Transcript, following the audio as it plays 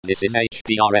This is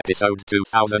HPR episode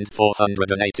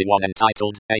 2481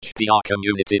 entitled HPR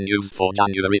Community News for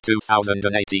January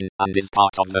 2018 and is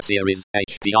part of the series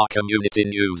HPR Community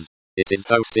News. It is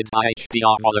hosted by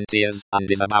HPR volunteers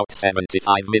and is about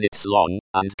 75 minutes long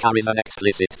and carries an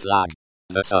explicit flag.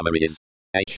 The summary is: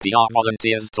 HPR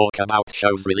volunteers talk about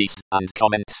shows released and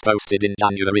comments posted in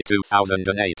January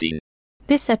 2018.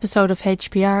 This episode of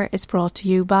HPR is brought to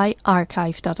you by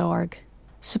archive.org.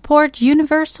 Support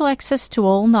universal access to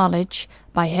all knowledge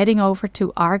by heading over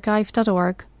to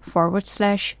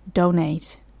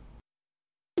archive.org/donate.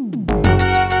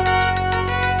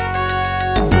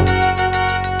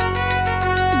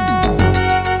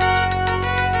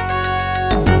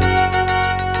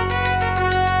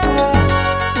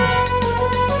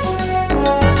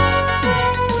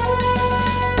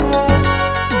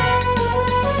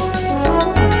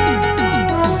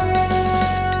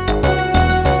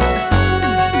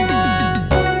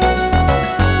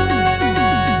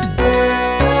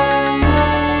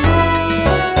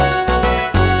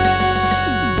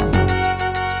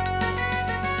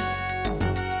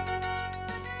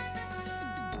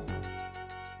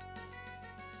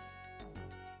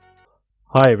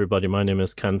 Hi everybody, my name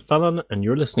is Ken Fallon and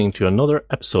you're listening to another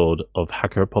episode of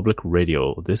Hacker Public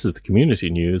Radio. This is the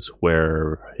community news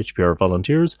where HPR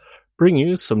volunteers bring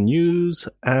you some news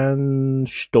and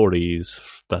stories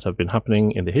that have been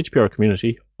happening in the HPR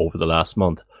community over the last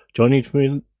month. Joining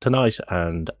me tonight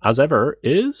and as ever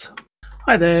is...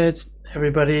 Hi there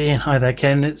everybody, hi there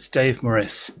Ken, it's Dave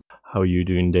Morris. How are you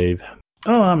doing, Dave?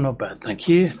 Oh, I'm not bad, thank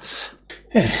you.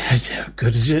 It's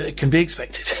good as it can be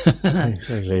expected.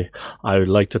 Exactly. I would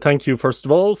like to thank you, first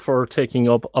of all, for taking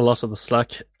up a lot of the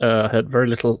slack. I had very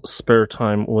little spare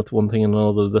time with one thing and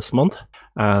another this month,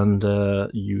 and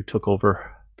you took over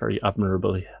very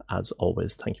admirably, as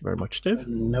always. Thank you very much, Dave.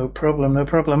 No problem.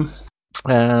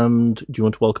 And do you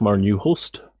want to welcome our new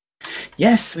host?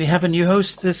 Yes, we have a new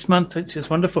host this month, which is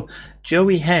wonderful.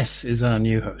 Joey Hess is our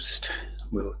new host.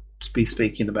 We'll be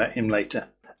speaking about him later.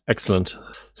 Excellent.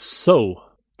 So,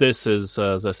 this is,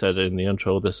 as I said in the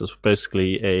intro, this is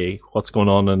basically a what's going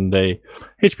on in the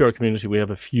HPR community. We have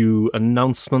a few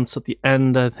announcements at the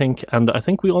end, I think, and I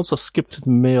think we also skipped the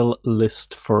mail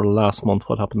list for last month,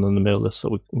 what happened in the mail list, so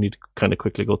we need to kind of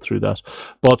quickly go through that.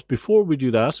 But before we do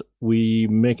that, we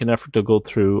make an effort to go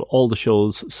through all the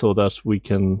shows so that we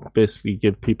can basically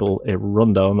give people a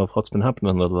rundown of what's been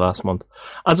happening in the last month.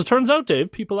 As it turns out,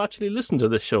 Dave, people actually listen to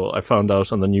this show, I found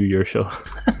out on the New Year show.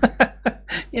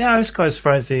 Yeah, I was quite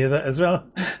surprised to hear that as well.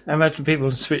 I imagine people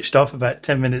switched off about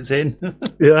 10 minutes in.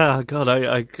 Yeah, God,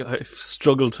 I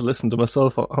struggled to listen to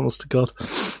myself, honest to God.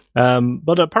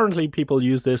 But apparently people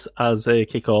use this as a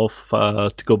kick-off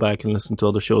to go back and listen to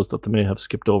other shows that they may have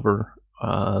skipped over.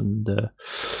 And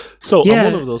so yeah,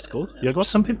 on one of those goes. Yeah, go on.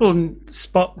 Some people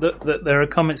spot that there are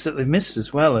comments that they've missed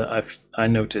as well, I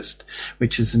noticed,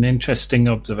 which is an interesting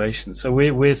observation. So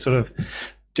we're sort of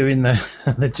doing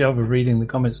the job of reading the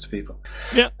comments to people.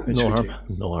 Yeah, no harm.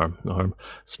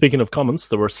 Speaking of comments,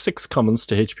 there were 6 comments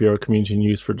to HPR Community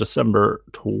News for December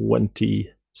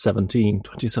 2017.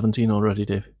 2017 already,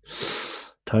 Dave.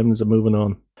 Times are moving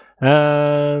on.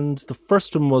 And the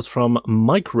first one was from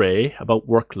Mike Ray about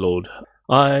workload.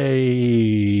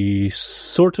 I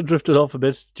sort of drifted off a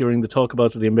bit during the talk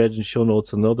about the embedded show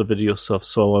notes and other video stuff,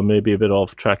 so I may be a bit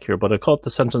off track here, but I caught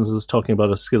the sentences talking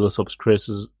about a skill that subs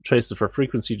traces for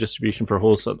frequency distribution for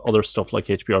hosts and other stuff like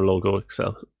HPR logo,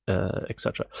 etc.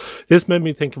 This made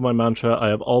me think of my mantra I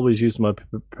have always used in my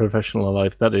professional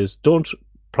life, that is, don't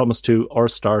promise to or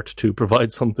start to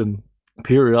provide something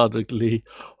periodically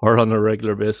or on a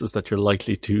regular basis that you're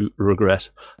likely to regret.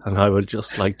 And I would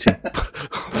just like to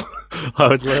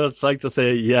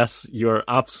say, yes, you're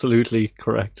absolutely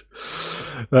correct.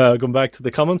 Going back to the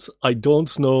comments, I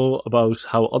don't know about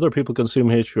how other people consume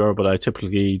HPR, but I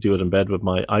typically do it in bed with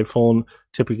my iPhone.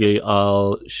 Typically,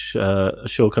 a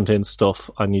show contains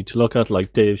stuff I need to look at,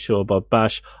 like Dave's show about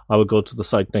Bash. I would go to the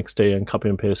site next day and copy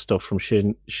and paste stuff from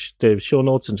Dave's show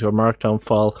notes into a markdown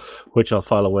file, which I'll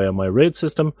file away on my RAID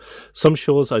system. Some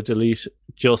shows I delete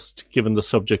just given the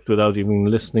subject without even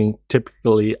listening.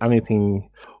 Typically, anything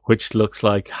which looks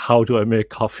like, how do I make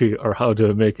coffee or how do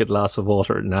I make a glass of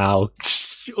water now?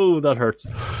 Oh, that hurts.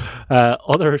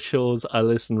 Other shows I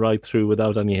listen right through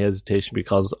without any hesitation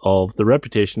because of the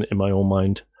reputation in my own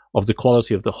mind of the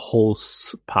quality of the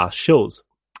host's past shows.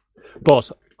 But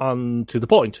on to the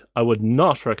point, I would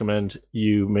not recommend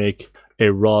you make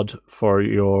a rod for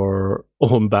your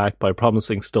own back by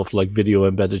promising stuff like video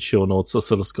embedded show notes,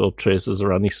 oscilloscope traces,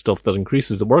 or any stuff that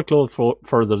increases the workload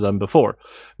further than before.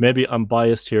 Maybe I'm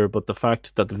biased here, but the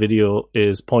fact that the video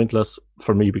is pointless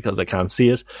for me because I can't see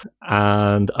it,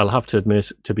 and I'll have to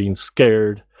admit to being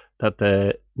scared that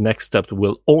the next step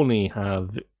will only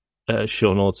have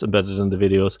show notes embedded in the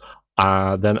videos,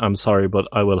 then I'm sorry, but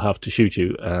I will have to shoot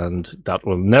you, and that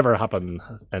will never happen.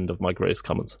 End of Mike Ray's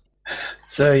comments.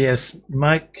 So yes,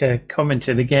 Mike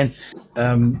commented again.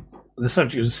 The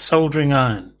subject was soldering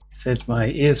iron. He said, my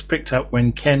ears pricked up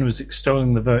when Ken was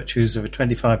extolling the virtues of a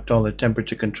 $25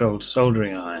 temperature-controlled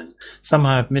soldering iron.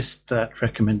 Somehow I've missed that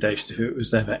recommendation if it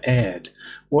was ever aired.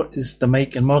 What is the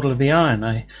make and model of the iron?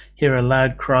 I hear a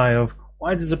loud cry of,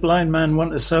 why does a blind man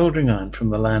want a soldering iron from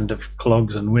the land of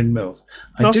clogs and windmills?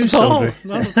 Not at all.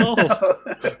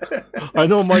 I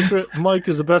know Mike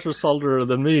is a better solderer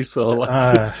than me, so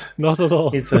not at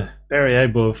all. He's a very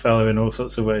able fellow in all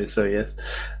sorts of ways, so yes.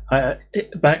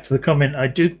 Back to the comment, I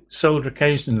do solder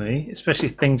occasionally, especially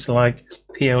things like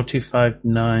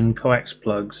PL259 coax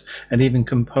plugs and even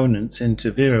components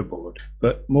into VeraBoard.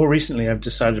 But more recently, I've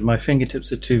decided my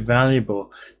fingertips are too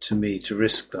valuable to me to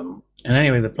risk them. And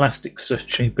anyway, the plastic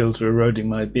surgery bills are eroding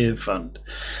my beer fund.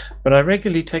 But I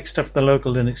regularly take stuff to the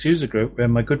local Linux user group where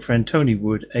my good friend Tony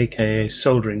Wood, aka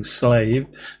Soldering Slave,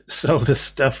 solders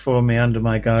stuff for me under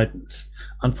my guidance.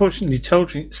 Unfortunately,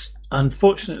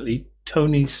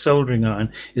 Tony's soldering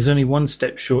iron is only one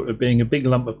step short of being a big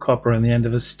lump of copper on the end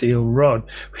of a steel rod,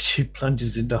 which he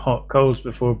plunges into hot coals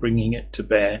before bringing it to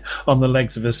bear on the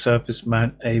legs of a Surface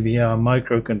Mount AVR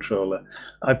microcontroller.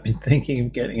 I've been thinking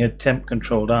of getting a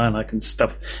temp-controlled iron I can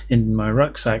stuff in my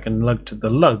rucksack and lug to the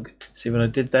lug. See what I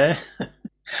did there?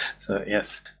 So,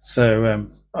 yes. So,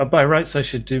 by rights, I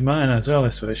should do mine as well, I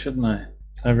suppose, shouldn't I?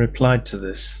 So I replied to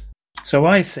this. So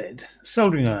I said,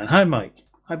 soldering iron. Hi, Mike.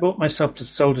 I bought myself the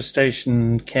solder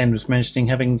station Ken was mentioning,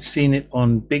 having seen it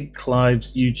on Big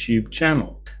Clive's YouTube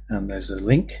channel. And there's a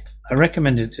link. I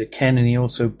recommended it to Ken, and he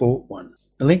also bought one.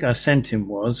 The link I sent him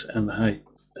was, and I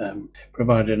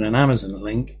provided an Amazon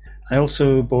link. I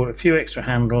also bought a few extra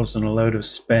handles and a load of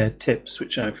spare tips,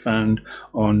 which I found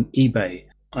on eBay.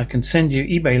 I can send you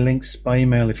eBay links by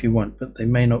email if you want, but they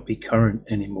may not be current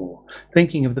anymore.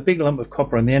 Thinking of the big lump of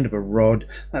copper on the end of a rod,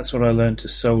 that's what I learned to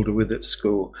solder with at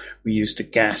school. We used a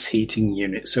gas heating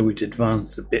unit, so we'd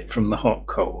advance a bit from the hot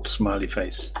cold. Smiley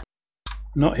face.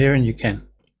 Not hearing you, Ken.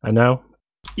 And now?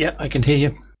 Yeah, I can hear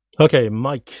you. Okay,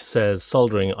 Mike says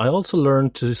soldering. I also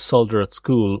learned to solder at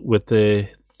school with the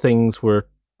things where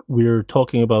we're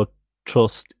talking about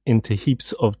thrust into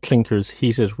heaps of clinkers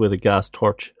heated with a gas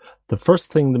torch. The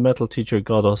first thing the metal teacher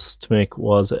got us to make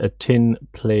was a tin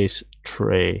plate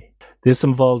tray. This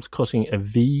involved cutting a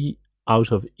V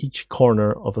out of each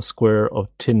corner of a square of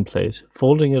tin plate,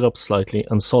 folding it up slightly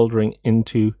and soldering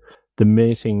into the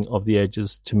mating of the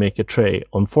edges to make a tray.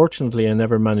 Unfortunately, I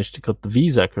never managed to cut the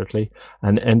V's accurately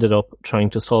and ended up trying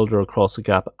to solder across a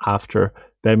gap after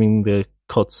bending the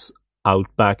cuts out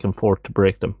back and forth to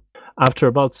break them. After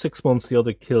about 6 months, the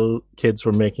other kids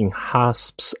were making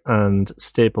hasps and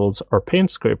staples or paint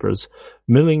scrapers,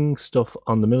 milling stuff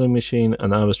on the milling machine,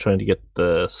 and I was trying to get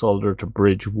the solder to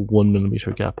bridge 1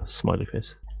 millimeter gap. Smiley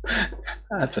face.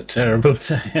 That's a terrible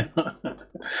tale.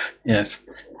 Yes.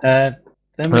 Then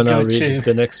we go to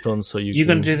the next one. So you're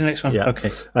going to do the next one? Yeah.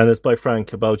 Okay. And it's by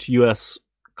Frank about US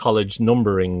college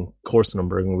numbering, course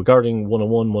numbering regarding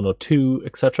 101, 102,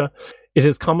 etc. It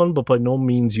is common, but by no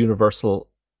means universal,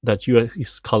 that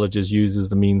US colleges use as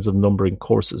the means of numbering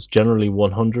courses. Generally,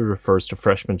 100 refers to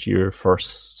freshman year,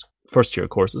 first year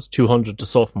courses, 200 to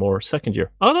sophomore, second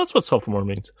year. Oh, that's what sophomore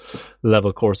means.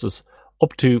 Level courses,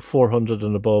 up to 400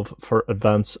 and above for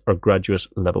advanced or graduate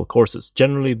level courses.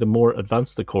 Generally, the more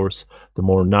advanced the course, the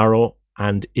more narrow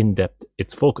and in-depth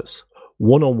its focus.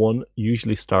 101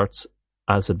 usually starts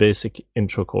as a basic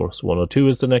intro course. 102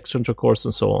 is the next intro course,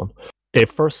 and so on. A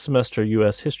first semester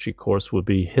US history course would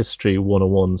be History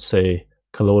 101, say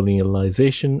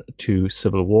colonialization to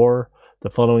Civil War. The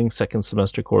following second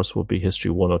semester course would be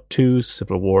History 102,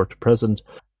 Civil War to present.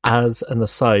 As an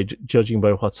aside, judging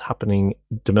by what's happening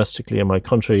domestically in my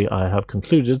country, I have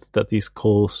concluded that these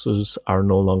courses are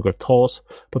no longer taught,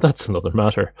 but that's another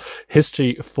matter.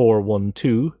 History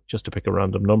 412, just to pick a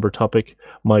random number topic,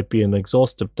 might be an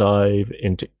exhaustive dive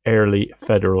into early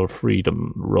federal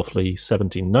freedom, roughly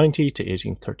 1790 to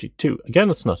 1832. Again,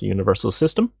 it's not a universal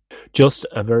system, just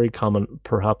a very common,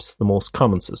 perhaps the most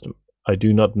common system. I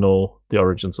do not know the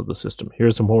origins of the system.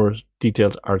 Here's a more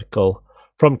detailed article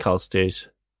from Cal State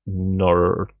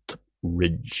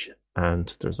Northridge,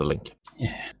 and there's a link.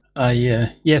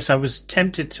 Yeah. Yes, I was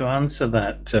tempted to answer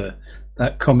that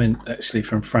that comment actually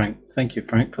from Frank. Thank you,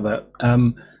 Frank, for that.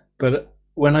 But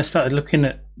when I started looking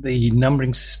at the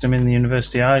numbering system in the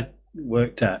university I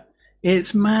worked at,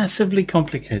 it's massively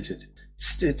complicated.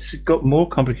 It's got more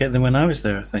complicated than when I was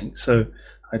there, I think. So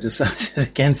I decided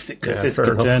against it because this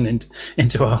could turn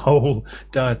into a whole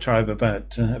diatribe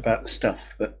about the stuff.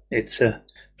 But it's the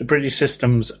British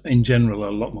systems in general are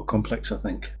a lot more complex, I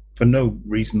think, for no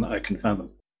reason that I can fathom.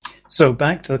 So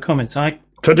back to the comments.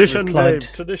 Tradition, replied,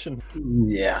 Dave, tradition.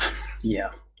 Yeah.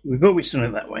 We've always done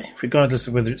it that way, regardless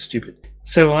of whether it's stupid.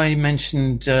 So I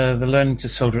mentioned the learning to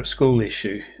solder at school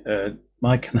issue.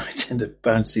 Mike and I tend to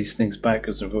bounce these things back,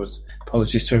 as of course.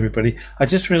 Apologies to everybody. I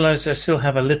just realised I still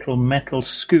have a little metal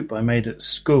scoop I made at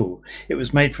school. It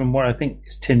was made from what I think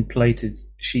is tin-plated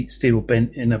sheet steel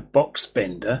bent in a box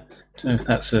bender. I don't know if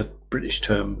that's a British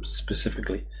term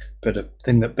specifically, but a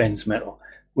thing that bends metal,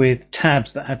 with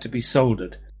tabs that had to be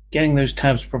soldered. Getting those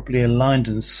tabs properly aligned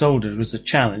and soldered was a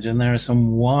challenge, and there are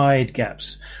some wide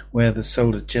gaps where the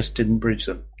solder just didn't bridge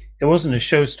them. It wasn't a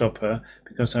showstopper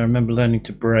because I remember learning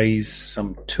to braze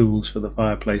some tools for the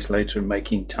fireplace later and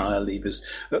making tire levers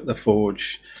at the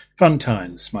forge. Fun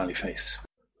times, smiley face.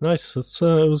 Nice. It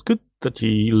was good that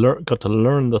you got to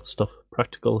learn that stuff,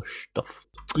 practical stuff.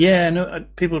 Yeah, no,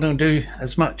 people don't do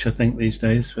as much, I think, these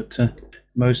days, but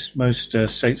most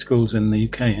state schools in the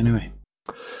UK anyway.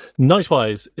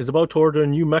 Nightwise is about to order a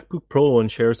new MacBook Pro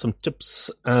and share some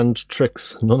tips and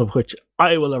tricks, none of which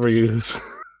I will ever use.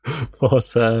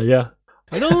 But yeah,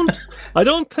 I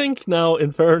don't think now,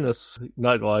 in fairness,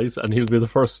 Nightwise, and he'll be the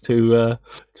first to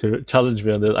challenge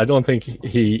me on this. I don't think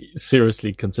he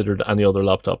seriously considered any other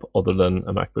laptop other than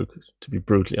a MacBook, to be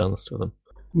brutally honest with him.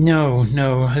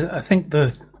 No. I think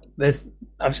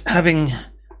having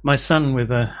my son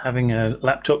with having a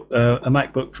laptop, a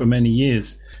MacBook for many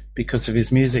years because of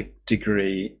his music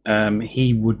degree,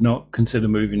 he would not consider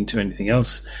moving to anything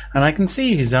else. And I can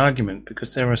see his argument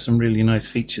because there are some really nice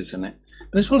features in it.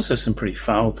 But there's also some pretty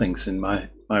foul things in my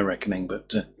reckoning.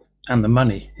 But and the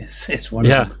money is one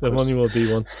of them. Yeah, the money will be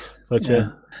one. But yeah.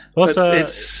 But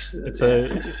it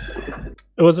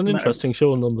was an interesting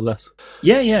show nonetheless.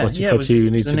 Yeah. It was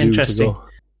an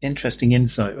interesting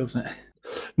insight, wasn't it?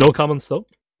 No comments though.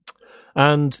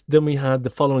 And then we had the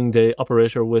following day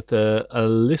operator with a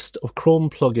list of Chrome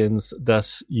plugins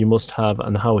that you must have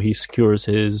and how he secures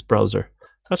his browser.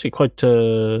 It's actually quite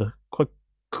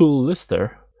cool list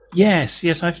there. Yes.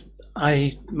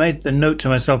 I made the note to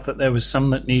myself that there was some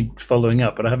that need following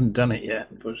up, but I haven't done it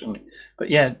yet, unfortunately. But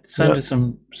yeah, it sounded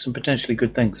some potentially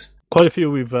good things. Quite a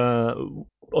few we've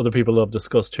other people have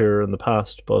discussed here in the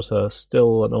past, but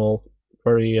still and all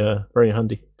very very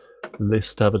handy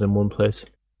list to have it in one place.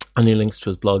 And he links to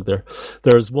his blog there.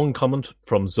 There's one comment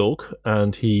from Zoke,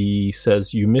 and he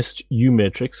says, "You missed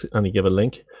U-Matrix," and he gave a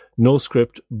link. No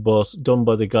script, but done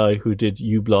by the guy who did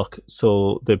U-Block,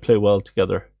 so they play well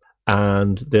together.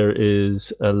 And there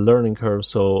is a learning curve,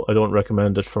 so I don't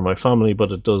recommend it for my family,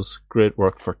 but it does great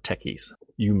work for techies.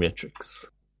 U-Matrix.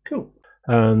 Cool.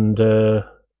 And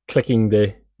clicking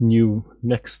the new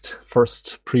next,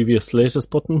 first, previous,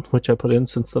 latest button, which I put in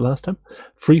since the last time.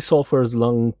 Free Software's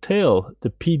Long Tail,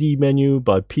 the PD menu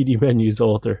by PD Menu's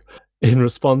author, in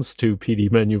response to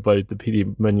PD menu by the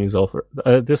PD Menu's author.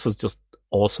 This is just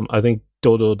awesome. I think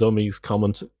Dodo Dummy's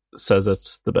comment says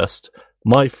it's the best.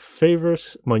 My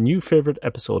new favorite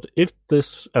episode. If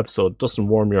this episode doesn't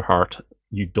warm your heart,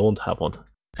 you don't have one.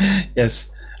 Yes.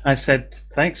 I said,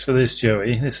 thanks for this,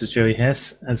 Joey. This is Joey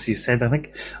Hess, as you said. I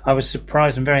think I was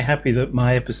surprised and very happy that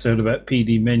my episode about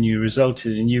PD Menu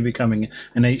resulted in you becoming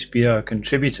an HPR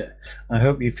contributor. I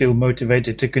hope you feel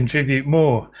motivated to contribute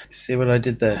more. See what I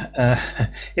did there?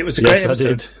 It was a great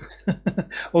episode. I did.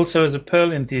 Also, as a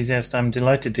Perl enthusiast, I'm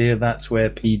delighted to hear that's where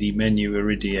PD Menu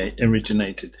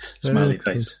originated. Smiley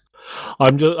face.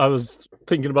 I was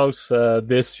thinking about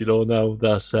this, now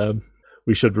that...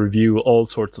 we should review all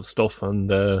sorts of stuff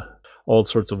and all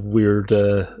sorts of weird,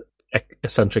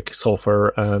 eccentric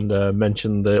software and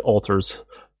mention the authors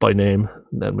by name.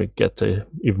 And then we get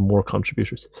even more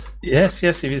contributors. Yes.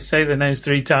 If you say the names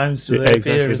 3 times,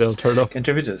 they'll turn up.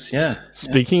 Contributors, yeah.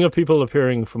 Speaking of people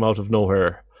appearing from out of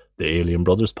nowhere, the Alien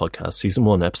Brothers podcast, Season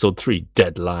 1, Episode 3,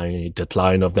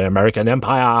 Decline of the American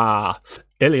Empire.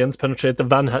 Aliens penetrate the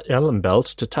Van Allen belt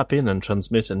to tap in and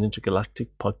transmit an intergalactic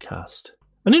podcast.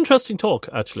 An interesting talk,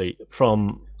 actually,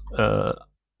 from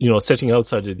sitting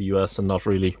outside of the US and not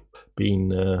really being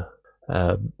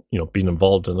being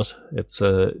involved in it. It's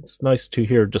nice to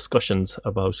hear discussions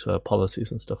about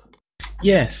policies and stuff.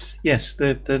 Yes.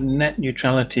 The net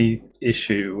neutrality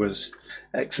issue was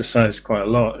exercised quite a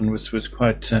lot and was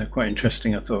quite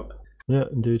interesting, I thought. Yeah,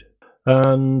 indeed.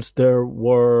 And there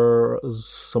were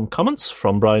some comments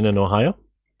from Brian in Ohio.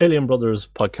 Alien Brothers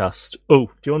podcast. Oh,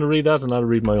 do you want to read that? And I'll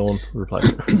read my own reply.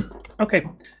 Okay.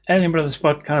 Alien Brothers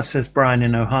podcast, says Brian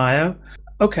in Ohio.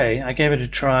 Okay, I gave it a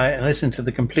try and listened to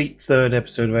the complete third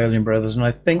episode of Alien Brothers, and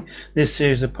I think this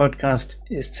series of podcast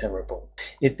is terrible.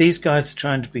 If these guys are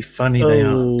trying to be funny, they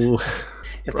aren't.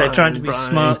 If they're trying to be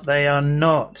smart, they are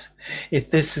not. If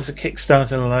this is a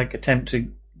Kickstarter-like attempt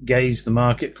to gauge the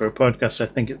market for a podcast, I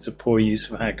think it's a poor use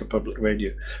of Hacker Public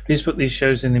Radio. Please put these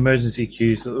shows in the emergency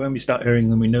queue so that when we start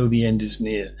hearing them, we know the end is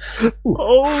near.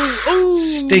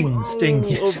 Sting.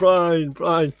 Yes.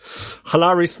 Brian.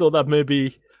 Hilarious though that may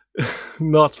be.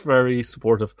 Not very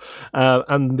supportive.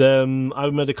 And I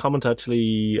made a comment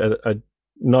actually,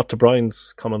 not to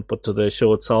Brian's comment, but to the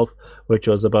show itself, which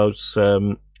was about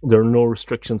there are no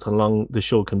restrictions on how long the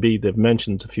show can be. They've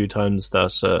mentioned a few times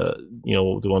that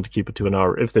they want to keep it to an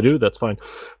hour. If they do, that's fine.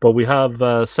 But we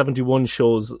have 71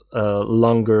 shows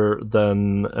longer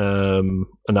than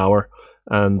an hour,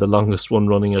 and the longest one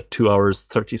running at 2 hours,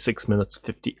 36 minutes,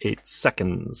 58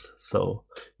 seconds. So,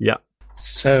 yeah.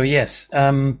 So, yes,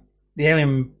 the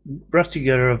Alien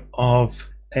Brustiger of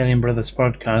Alien Brothers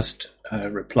podcast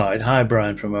replied, "Hi,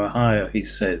 Brian from Ohio," he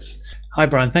says. "Hi,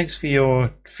 Brian, thanks for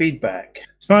your feedback.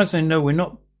 As far as I know, we're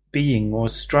not being or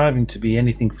striving to be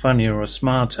anything funnier or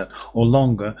smarter or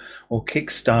longer or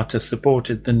Kickstarter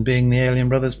supported than being the Alien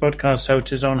Brothers podcast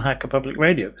hosted on Hacker Public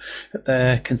Radio. At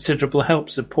their considerable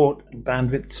help, support, and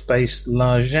bandwidth space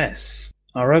largesse.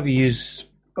 Our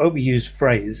overused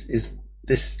phrase is,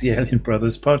 'This is the Alien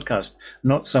Brothers podcast,'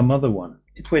 not some other one.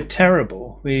 If we're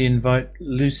terrible, we invite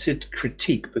lucid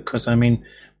critique because,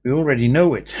 we already know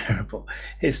we're terrible.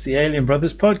 It's the Alien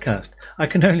Brothers podcast. I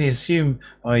can only assume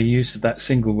by use of that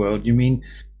single word you mean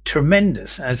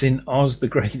tremendous, as in Oz the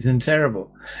Great and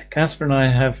Terrible. Casper and I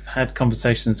have had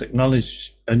conversations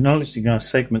acknowledging our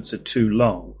segments are too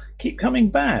long. Keep coming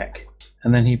back."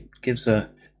 And then he gives a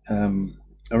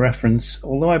reference.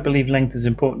 Although I believe length is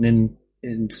important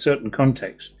in certain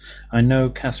contexts, I know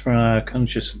Casper and I are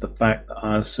conscious of the fact that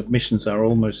our submissions are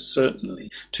almost certainly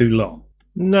too long.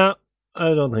 No,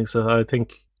 I don't think so. I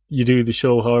think you do the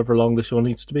show however long the show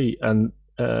needs to be. And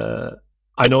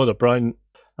I know that Brian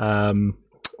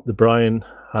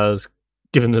has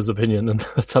given his opinion, and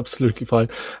that's absolutely fine.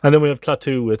 And then we have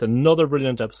Klaatu with another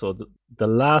brilliant episode. The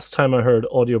last time I heard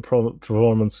audio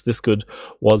performance this good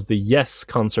was the Yes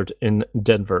concert in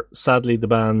Denver. Sadly, the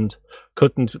band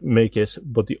couldn't make it,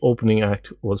 but the opening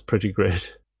act was pretty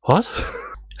great. What?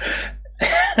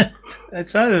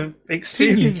 It's either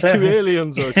extremely These two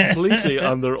aliens are completely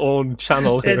on their own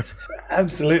channel here. It's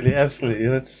absolutely.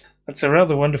 That's a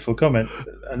rather wonderful comment.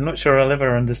 I'm not sure I'll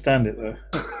ever understand it, though.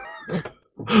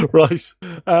 Right.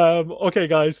 Okay,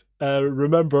 guys.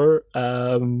 Remember,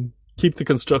 keep the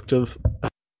constructive.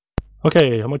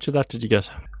 Okay, how much of that did you get?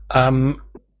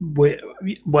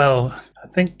 Well, I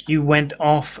think you went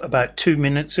off about 2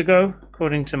 minutes ago,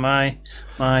 according to my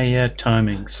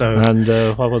timing. So, and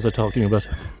what was I talking about?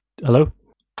 Hello?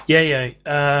 Yeah.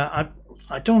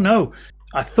 I don't know.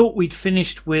 I thought we'd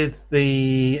finished with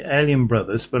the Alien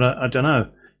Brothers, but I don't know.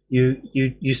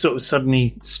 You sort of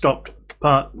suddenly stopped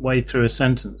part way through a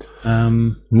sentence.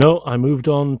 No, I moved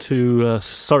on to.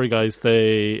 Sorry, guys.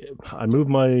 I moved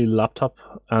my laptop,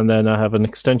 and then I have an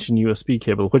extension USB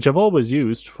cable, which I've always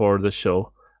used for this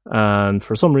show, and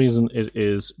for some reason it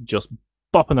is just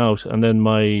bopping out, and then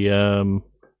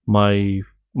my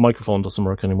microphone doesn't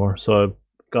work anymore. So I've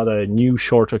got a new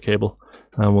shorter cable,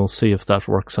 and we'll see if that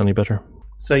works any better.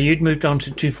 So you'd moved on to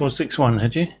 2461,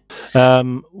 had you?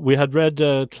 We had read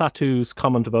Klaatu's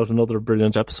comment about another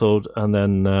brilliant episode, and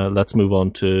then let's move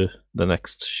on to the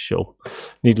next show.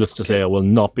 Needless to say, I will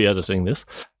not be editing this.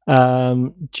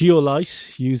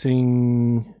 Geolite,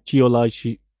 using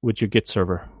Geolite with your Git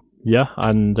server. Yeah,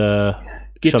 and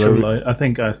Gitolite, I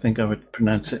think I would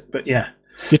pronounce it, but yeah.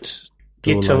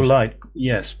 Gitolite,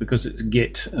 yes, because it's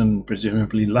Git and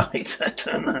presumably light. I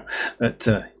don't know. But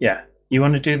yeah. You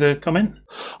want to do the comment?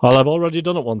 Well, I've already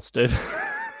done it once, Dave.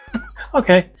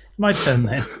 Okay, my turn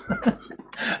then.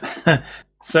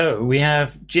 So we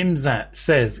have Jim Zatt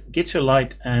says, "Get your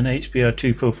light and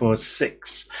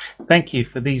HPR2446. Thank you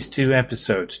for these two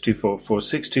episodes,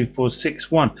 2446,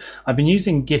 2461. I've been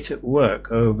using Git at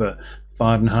work over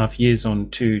 5.5 years on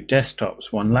 2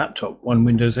 desktops, 1 laptop, 1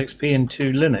 Windows XP and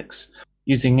 2 Linux,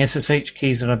 using SSH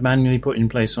keys that I've manually put in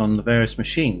place on the various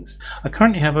machines. I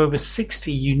currently have over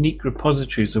 60 unique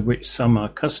repositories, of which some are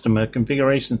customer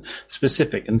configuration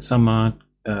specific and some are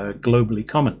globally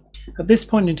common. At this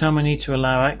point in time, I need to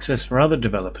allow access for other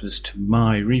developers to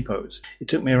my repos. It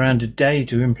took me around a day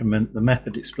to implement the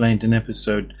method explained in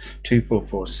episode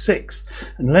 2446,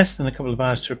 and less than a couple of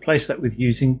hours to replace that with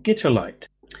using Gitterlite.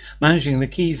 Managing the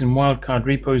keys and wildcard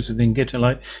repos within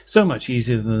Gitterlite is so much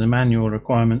easier than the manual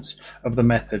requirements of the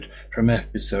method from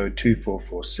episode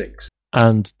 2446.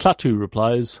 And Klaatu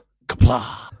replies,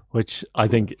 Kapla, which I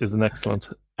think is an excellent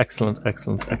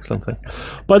thing.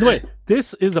 By the way,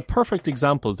 this is a perfect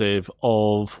example, Dave,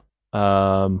 of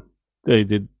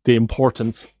the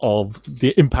importance of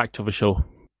the impact of a show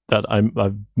that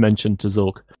I've mentioned to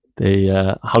Zoke.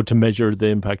 How to measure the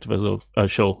impact of a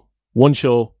show. One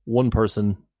show, one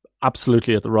person,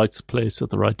 absolutely at the right place at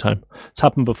the right time. It's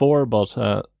happened before, but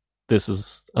this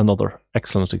is another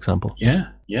excellent example. Yeah.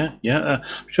 I'm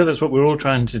sure that's what we're all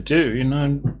trying to do,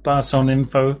 and pass on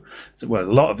info. Well,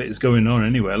 a lot of it is going on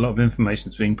anyway. A lot of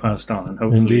information is being passed on, and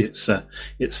hopefully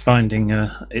it's finding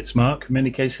its mark in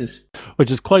many cases.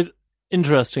 Which is quite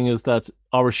interesting, is that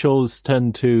our shows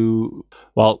tend to,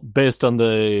 well, based on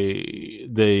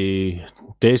the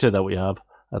data that we have,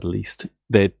 at least,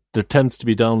 there tends to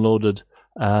be downloaded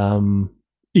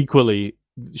equally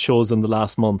shows in the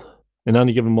last month. In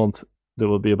any given month, there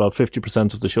will be about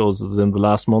 50% of the shows is in the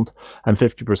last month, and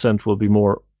 50% will be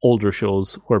more older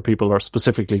shows where people are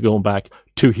specifically going back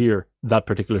to hear that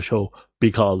particular show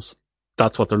because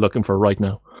that's what they're looking for right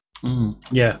now.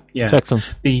 Yeah. It's excellent.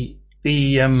 The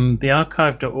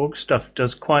archive.org stuff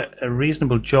does quite a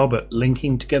reasonable job at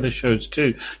linking together shows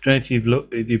too. I don't know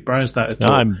if you've browsed that at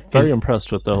all. I'm very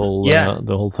impressed with the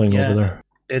whole thing over there.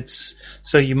 It's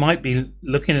so you might be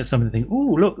looking at something and think,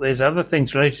 "Oh, look, there's other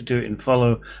things related to it," and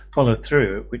follow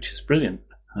through, which is brilliant.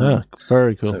 Yeah,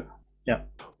 very cool. So, yeah.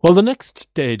 Well, the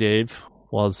next day, Dave,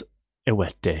 was a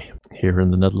wet day here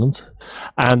in the Netherlands,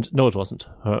 and no, it wasn't.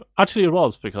 Actually, it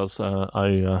was because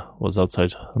I was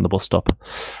outside on the bus stop,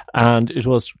 and it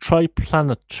was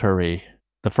Triplanetary,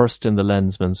 the first in the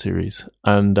Lensman series,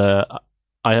 and I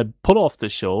had put off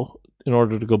this show in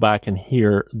order to go back and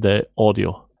hear the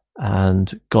audio.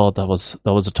 And God, that was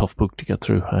a tough book to get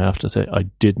through. I have to say, I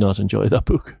did not enjoy that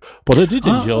book, but I did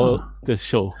enjoy this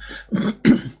show.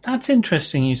 That's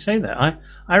interesting you say that.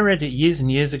 I read it years and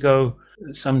years ago,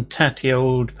 some tatty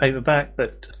old paperback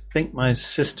that I think my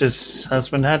sister's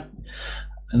husband had,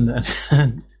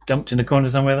 and dumped in a corner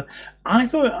somewhere. I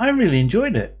thought I really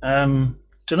enjoyed it. Don't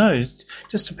know. It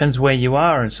just depends where you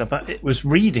are and stuff. It was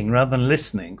reading rather than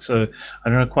listening, so I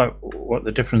don't know quite what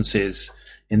the difference is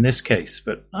in this case,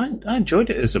 but I enjoyed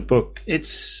it as a book.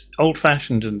 It's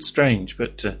old-fashioned and strange,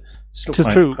 but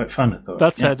still quite fun, I thought.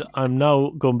 That said, I'm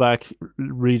now going back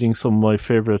reading some of my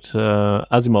favourite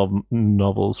Asimov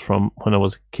novels from when I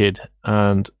was a kid,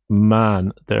 and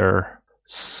man, they're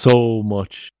so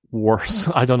much worse.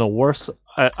 I don't know, worse.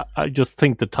 I just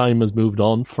think the time has moved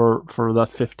on for that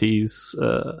 50s.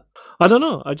 I don't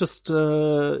know. I just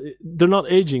they're not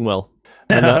aging well.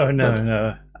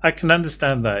 No. I can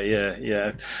understand that,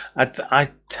 yeah.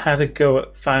 I had a go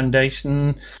at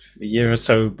Foundation a year or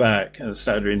so back, and I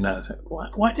started reading that.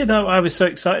 Why did I was so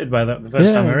excited by that the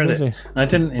first time I read it? I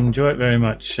didn't enjoy it very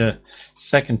much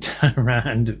second time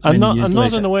around. And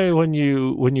not in a way when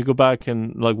you go back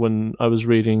and, like, when I was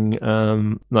reading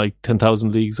like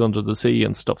 10,000 Leagues Under the Sea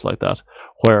and stuff like that,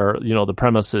 where, the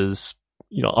premise is,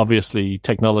 obviously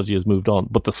technology has moved on,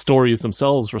 but the stories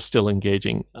themselves were still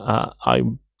engaging.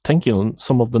 I'm thinking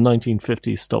some of the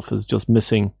 1950s stuff is just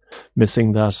missing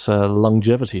that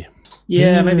longevity.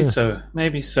 Yeah,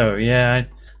 maybe so. Yeah,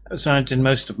 that's when I did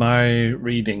most of my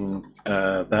reading,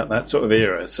 that sort of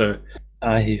era. So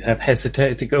I have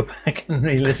hesitated to go back and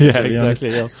re-listen. Yeah, exactly.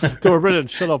 Yeah. They were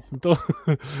brilliant. Shut up.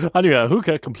 Anyway,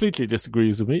 Hookah completely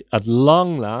disagrees with me. At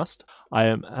long last, I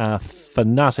am a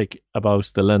fanatic about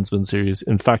the Lensman series.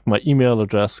 In fact, my email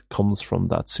address comes from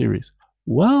that series.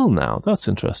 Well, now that's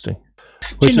interesting.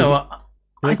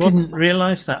 I didn't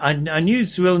realise that. I knew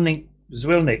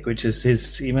Zwilnik, which is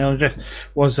his email address,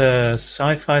 was a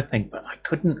sci-fi thing, but I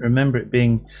couldn't remember it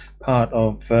being part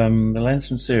of the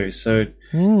Lensman series. So,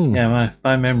 yeah,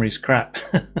 my memory's crap.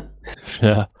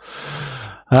 Yeah.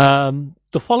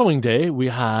 The following day, we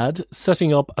had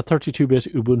setting up a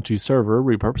 32-bit Ubuntu server,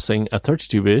 repurposing a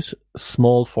 32-bit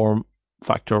small form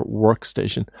factor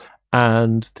workstation.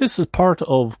 And this is part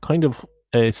of kind of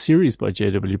a series by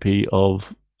JWP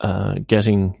of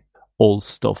getting old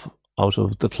stuff out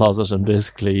of the closet and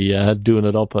basically doing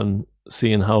it up and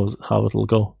seeing how it'll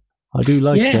go. I do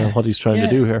like what he's trying to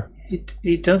do here.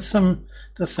 He does some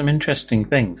interesting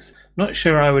things. Not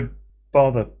sure I would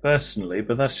bother personally,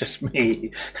 but that's just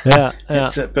me. Yeah.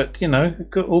 But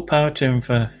all power to him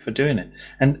for doing it.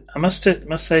 And I must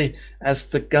say, as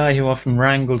the guy who often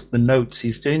wrangles the notes,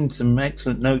 he's doing some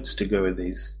excellent notes to go with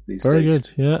these Very days.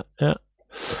 good. Yeah.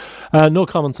 No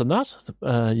comments on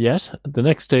that yet. The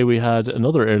next day we had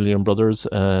another Alien Brothers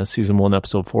season 1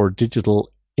 episode 4,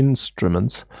 Digital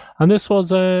Instruments, and this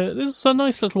was a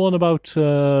nice little one about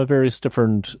various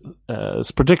different,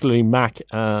 particularly Mac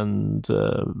and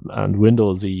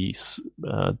Windows-y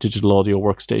digital audio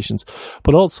workstations,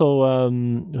 but also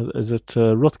is it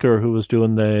Rutger who was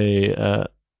doing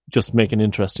just making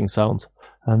interesting sounds,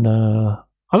 and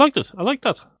I liked it. I liked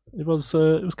that. It was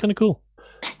kind of cool.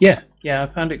 Yeah, I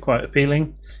found it quite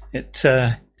appealing. It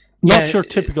not your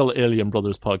typical Alien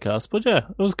Brothers podcast, but yeah,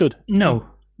 it was good.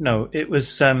 No, it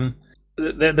was.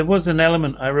 There was an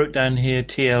element I wrote down here,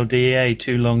 TLDA,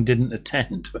 too long, didn't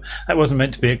attend. But that wasn't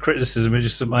meant to be a criticism, it's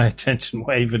just that my attention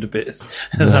wavered a bit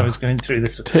as I was going through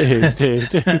this. Dave.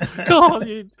 Come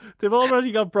on, they've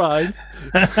already got Brian.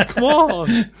 Come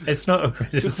on. It's not a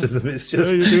criticism, it's just...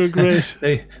 No, you're doing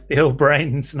great. The old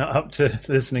brain's not up to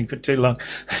listening for too long.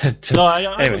 No,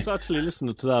 I was actually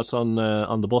listening to that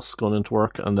on the bus going into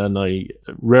work, and then I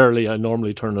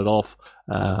normally turn it off.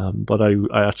 But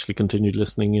I actually continued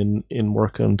listening in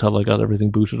work until I got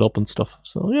everything booted up and stuff.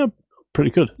 So yeah,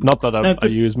 pretty good. Not that I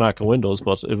use Mac and Windows,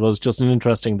 but it was just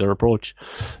their approach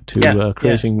to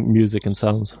creating music and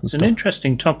sounds. And it's an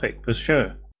interesting topic for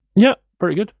sure. Yeah,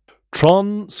 very good.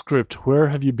 Tron Script, where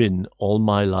have you been all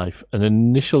my life? An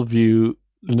initial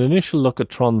look at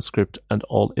Tron Script and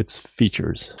all its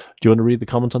features. Do you want to read the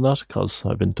comment on that? Because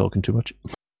I've been talking too much.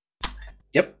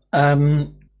 Yep.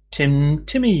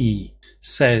 Timmy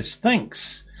says,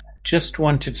 thanks. Just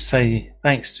wanted to say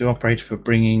thanks to Operator for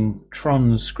bringing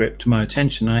Tron Script to my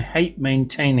attention. I hate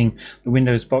maintaining the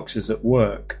Windows boxes at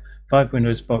work. 5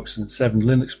 Windows boxes and 7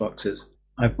 Linux boxes.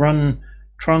 I've run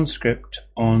Tron Script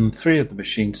on 3 of the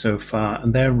machines so far,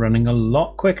 and they're running a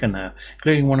lot quicker now,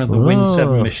 including one of the Win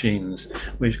 7 machines,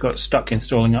 which got stuck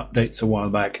installing updates a while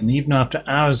back. And even after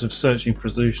hours of searching for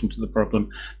a solution to the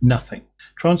problem, nothing.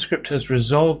 TronScript has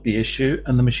resolved the issue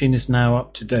and the machine is now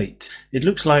up to date. It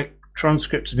looks like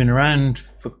TronScript has been around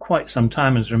for quite some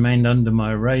time and has remained under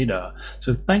my radar.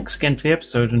 So thanks again for the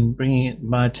episode and bringing it to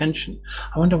my attention.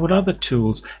 I wonder what other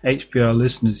tools HPR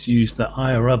listeners use that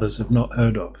I or others have not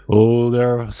heard of. Oh,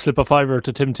 there, slip a fiver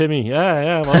to Timmy.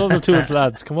 Yeah, what other tools,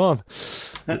 lads? Come on.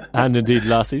 And indeed,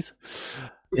 lassies.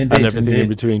 Indeed, and everything in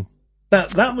between.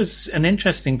 That was an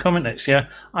interesting comment, actually.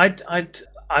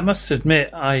 I must admit,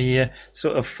 I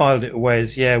sort of filed it away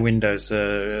as, Windows.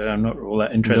 I'm not all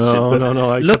that interested. No.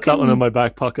 I kept that one in my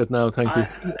back pocket now. Thank you.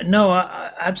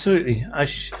 Absolutely. I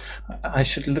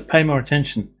should pay more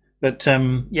attention. But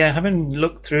having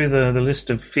looked through the list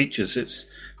of features, it's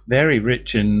very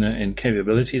rich in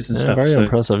capabilities and stuff. Very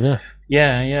impressive.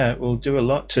 Yeah. It will do a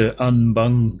lot to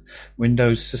unbung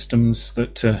Windows systems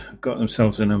that got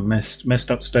themselves in a messed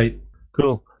up state.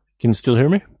 Cool. Can you still hear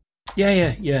me?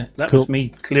 Yeah. That was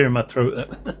me clearing my throat.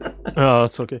 Oh,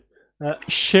 that's okay.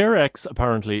 ShareX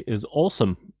apparently is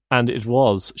awesome, and it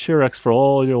was ShareX for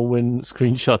all your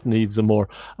screenshot needs and more.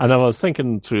 And I was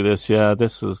thinking through this. Yeah,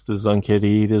 this is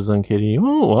unkitty.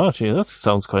 Oh, actually, that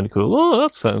sounds kind of cool. Oh,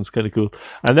 that sounds kind of cool.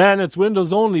 And then it's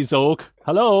Windows only, Zoke.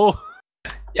 Hello.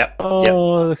 Yep.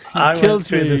 Oh, I went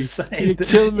through the same. You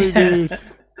killed me, dude.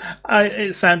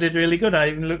 It sounded really good. I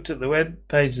even looked at the web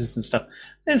pages and stuff.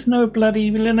 There's no bloody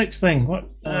Linux thing. What?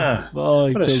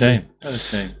 What a shame. What a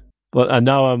shame. But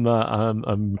now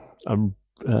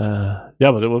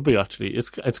but it would be actually. It's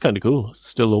kind of cool. It's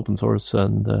still open source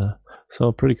and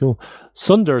so pretty cool.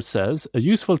 Sunder says a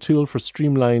useful tool for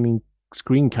streamlining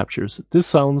screen captures. This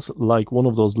sounds like one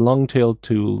of those long-tail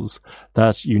tools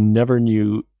that you never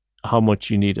knew how much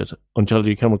you needed until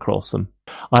you come across them.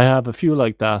 I have a few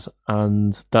like that,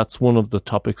 and that's one of the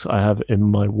topics I have in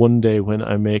my one day when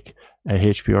I make a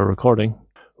HPR recording.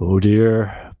 Oh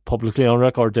dear, publicly on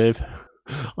record, Dave.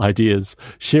 Ideas.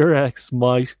 ShareX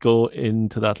might go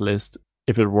into that list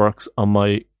if it works on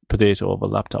my potato of a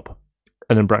laptop.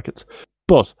 And in brackets.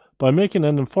 But by making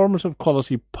an informative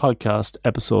quality podcast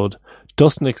episode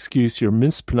doesn't excuse your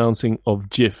mispronouncing of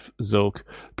GIF, Zoke.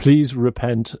 Please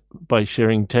repent by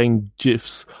sharing 10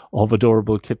 GIFs of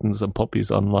adorable kittens and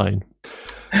puppies online.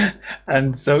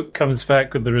 And Zoke comes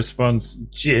back with the response,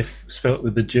 GIF, spelt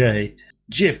with a J.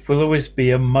 GIF will always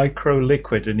be a micro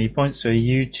liquid, and he points to a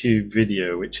YouTube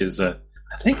video, which is I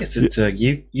think it's a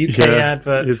UK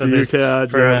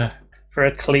advert for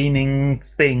a cleaning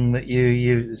thing that you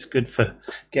use. It's good for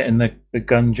getting the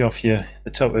gunge off the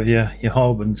top of your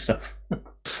hob and stuff.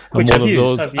 And Which one I've of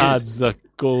used, those ads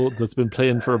that's been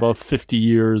playing for about 50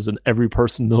 years and every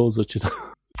person knows it, you know.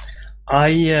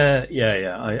 I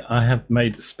have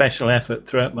made a special effort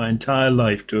throughout my entire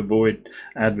life to avoid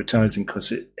advertising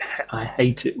because I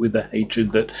hate it with a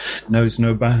hatred that knows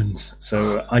no bounds.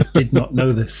 So I did not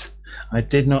know this.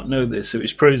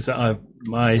 Which proves that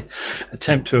my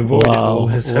attempt to avoid it all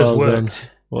has worked.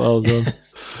 Well done.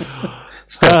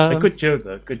 A good joke,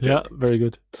 though. Good joke. Yeah, very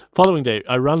good. Following day,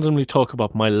 I randomly talk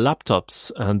about my laptops,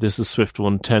 and this is Swift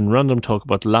 110. Random talk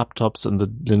about laptops and the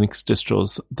Linux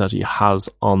distros that he has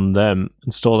on them,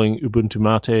 installing Ubuntu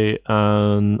Mate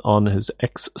and on his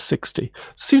X60.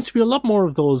 Seems to be a lot more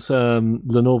of those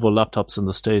Lenovo laptops in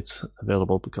the States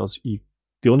available because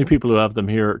the only people who have them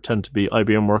here tend to be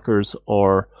IBM workers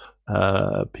or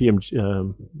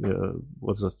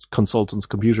consultants,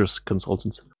 computers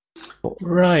consultants.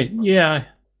 Right, yeah.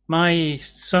 My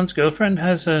son's girlfriend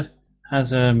has a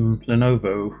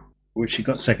Lenovo, which she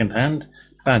got secondhand.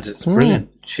 And it's brilliant.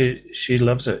 She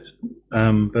loves it.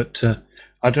 But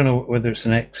I don't know whether it's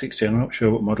an X60. I'm not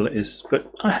sure what model it is. But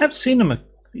I have seen them.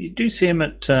 You do see them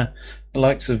at the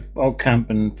likes of Oldcamp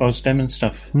and Fosdem and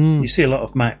stuff. You see a lot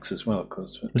of Macs as well, of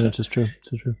course. But, yeah, it is true.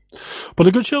 But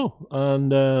a good show,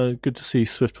 and good to see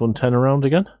Swift 110 around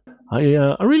again.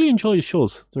 I really enjoy his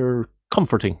shows. They're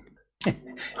comforting.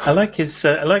 I like his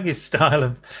style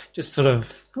of just sort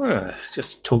of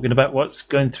just talking about what's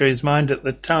going through his mind at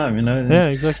the time, you know. Yeah,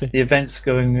 exactly. The events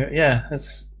going. Yeah,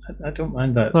 I don't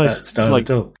mind that style it's like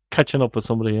at all. Catching up with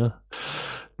somebody. Yeah.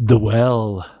 The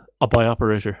Well, by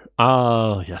Operator.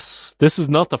 Ah, yes. This is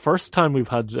not the first time we've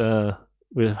had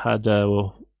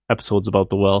episodes about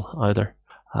The Well either.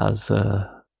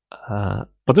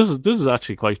 But this is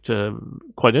actually quite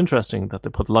interesting that they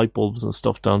put light bulbs and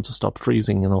stuff down to stop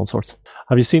freezing and all sorts.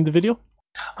 Have you seen the video?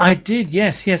 I did,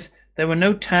 yes. There were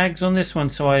no tags on this one,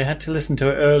 so I had to listen to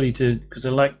it early because I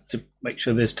like to make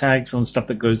sure there's tags on stuff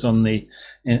that goes on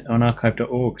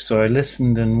archive.org. So I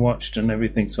listened and watched and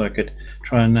everything, so I could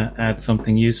try and add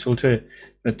something useful to it.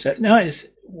 But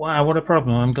wow, what a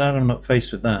problem! I'm glad I'm not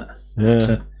faced with that. Yeah.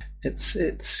 But,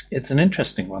 it's an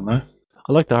interesting one though.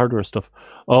 I like the hardware stuff.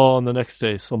 Oh, and the next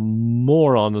day, some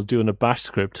moron is doing a bash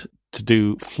script to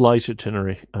do flight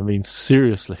itinerary. I mean,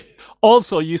 seriously.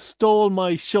 Also, you stole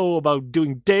my show about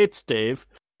doing dates, Dave.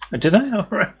 Did I? All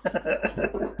right.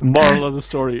 Moral of the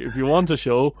story: if you want a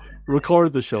show,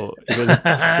 record the show.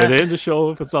 It ain't a show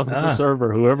if it's on the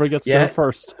server. Whoever gets there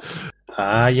first.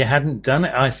 You hadn't done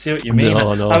it. I see what you mean.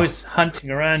 No. I was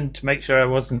hunting around to make sure I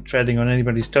wasn't treading on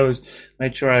anybody's toes.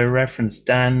 Made sure I referenced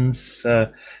Dan's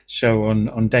show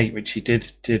on Date, which he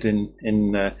did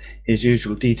in his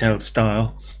usual detailed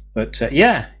style. But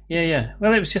yeah.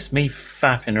 Well, it was just me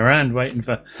faffing around, waiting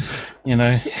for,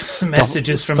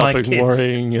 messages from my kids.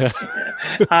 Worrying, yeah.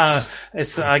 I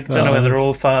don't know whether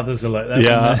all fathers are like that.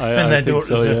 Yeah, when their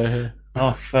daughters are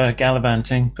off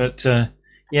gallivanting. But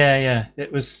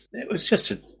it was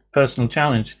just a personal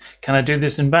challenge. Can I do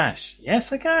this in Bash?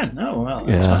 Yes, I can. Oh, well,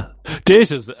 that's fine.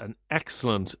 Date is an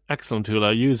excellent tool.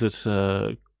 I use it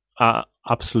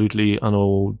absolutely on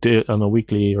a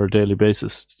weekly or daily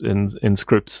basis in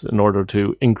scripts in order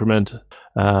to increment,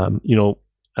 in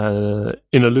a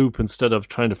loop. Instead of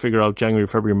trying to figure out January,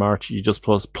 February, March, you just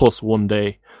plus 1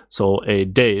 day. So a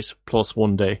date plus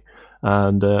 1 day.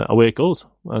 And away it goes,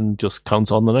 and just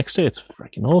counts on the next day. It's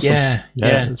freaking awesome. Yeah,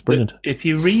 it's brilliant. If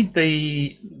you read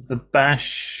the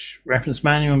Bash reference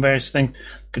manual and various things,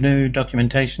 GNU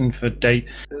documentation for Date,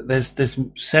 there's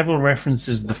several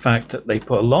references to the fact that they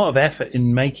put a lot of effort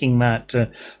in making that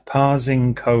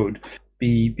parsing code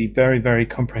be very, very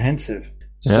comprehensive.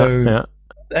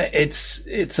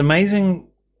 It's amazing.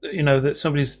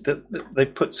 That they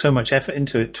put so much effort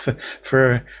into it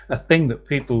for a thing that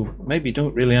people maybe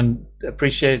don't really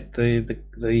appreciate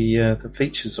the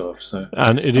features of. So,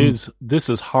 and this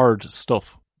is hard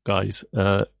stuff, guys.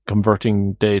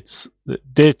 Converting dates.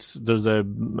 There's a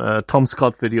Tom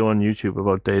Scott video on YouTube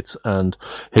about dates, and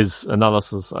his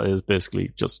analysis is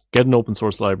basically just get an open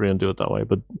source library and do it that way.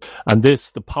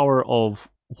 The power of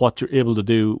what you're able to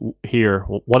do here.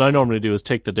 What I normally do is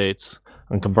take the dates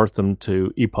and convert them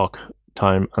to epoch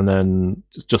time, and then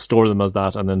just store them as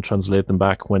that, and then translate them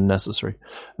back when necessary.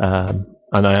 And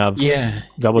I have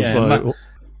that was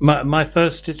my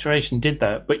first iteration did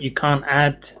that, but you can't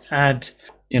add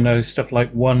stuff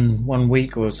like one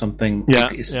week or something.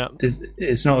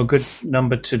 It's not a good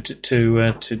number to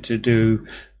do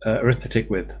arithmetic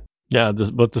with. Yeah,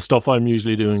 but the stuff I'm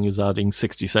usually doing is adding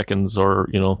 60 seconds or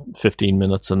 15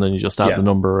 minutes, and then you just add the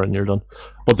number and you're done.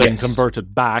 But then convert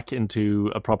it back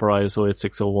into a proper ISO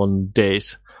 8601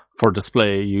 date for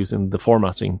display using the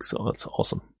formatting. So that's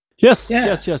awesome. Yes,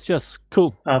 Yeah. yes.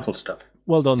 Cool. Powerful stuff.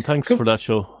 Well done. Thanks for that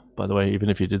show, by the way, even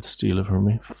if you did steal it from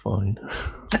me. Fine.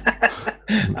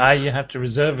 You have to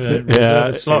reserve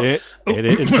a slot. It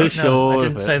is a show. I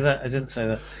didn't say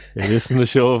that. It isn't a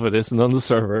show if it isn't on the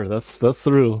server. That's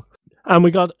the rule. And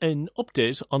we got an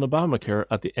update on Obamacare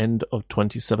at the end of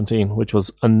 2017, which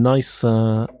was a nice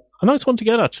one to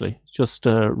get, actually. Just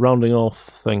rounding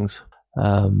off things.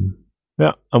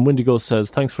 Yeah, and Wendigo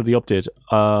says, thanks for the update.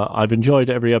 I've enjoyed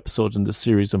every episode in this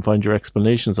series and find your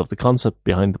explanations of the concept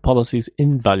behind the policies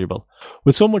invaluable.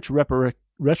 With so much rhetoric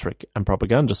and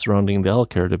propaganda surrounding the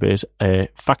healthcare debate, a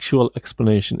factual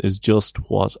explanation is just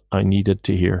what I needed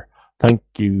to hear. Thank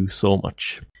you so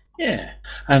much. Yeah,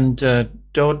 and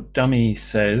Dodd Dummy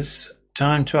says,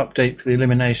 time to update for the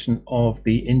elimination of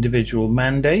the individual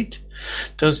mandate.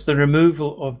 Does the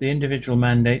removal of the individual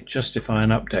mandate justify an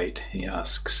update, he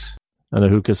asks. And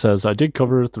Ahuka says, I did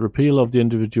cover it. The repeal of the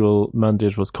individual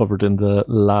mandate was covered in the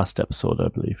last episode, I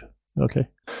believe. Okay.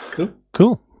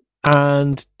 Cool.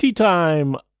 And tea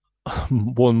time,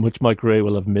 one which Mike Ray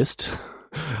will have missed.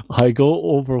 I go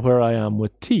over where I am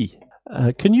with tea.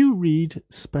 Can you read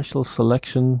special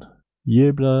selection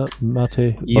Yerba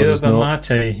Mate? Yerba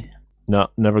Mate. No,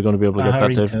 never going to be able to get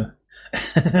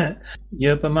that, Dave.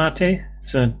 Yerba Mate?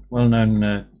 It's a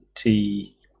well-known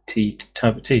tea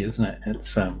type of tea, isn't it?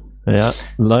 It's yeah.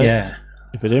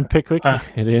 If it ain't Pickwick,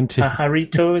 it ain't tea.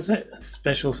 Pajarito, is it?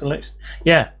 Special selection?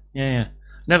 Yeah.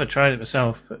 Never tried it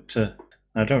myself, but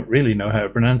I don't really know how to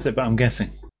pronounce it, but I'm guessing.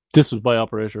 This was by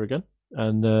Operator again.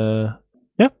 And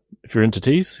if you're into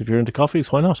teas, if you're into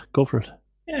coffees, why not? Go for it.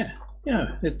 Yeah.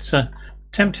 It's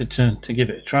tempted to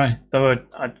give it a try, though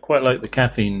I'd quite like the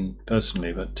caffeine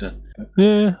personally, but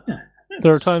there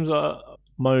are times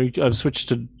I've switched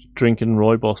to drinking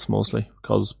rooibos mostly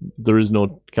because there is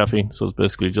no caffeine, so it's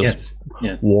basically just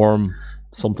warm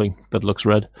something that looks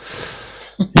red.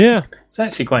 Yeah, it's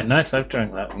actually quite nice. I've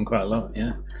drank that one quite a lot.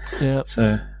 Yeah.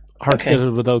 So hard to get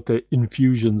it without the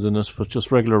infusions in it, but just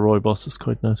regular rooibos is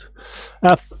quite nice.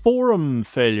 Forum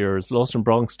failures. Lost in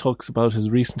Bronx talks about his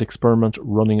recent experiment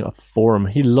running a forum.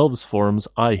 He loves forums.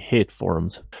 I hate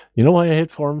forums. You know why I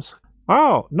hate forums?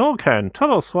 Oh, no, Ken.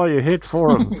 Tell us why you hate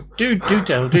forums. do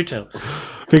tell.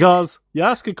 Because you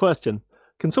ask a question.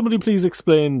 Can somebody please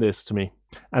explain this to me?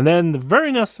 And then the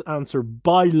very next answer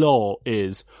by law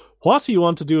is, what do you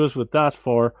want to do it with that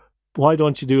for? Why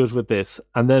don't you do it with this?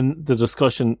 And then the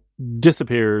discussion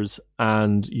disappears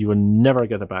and you will never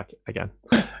get it back again.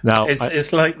 Now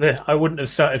it's like I wouldn't have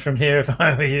started from here if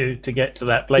I were you to get to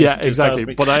that place. Yeah, exactly.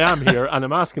 But I am here and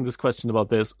I'm asking this question about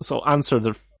this. So answer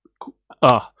the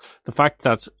fact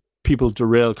that people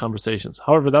derail conversations.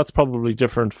 However, that's probably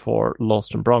different for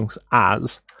Lost in Bronx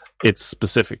as it's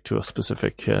specific to a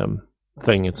specific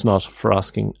thing. It's not for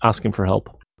asking for help.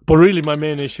 But really my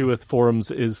main issue with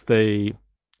forums is they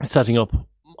setting up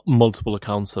multiple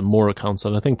accounts and more accounts,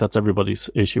 and I think that's everybody's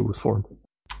issue with forum.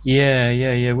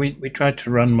 Yeah. We tried to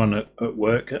run one at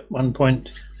work at one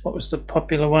point. What was the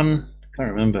popular one? I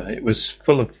can't remember. It was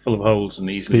full of holes and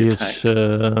easily attacked.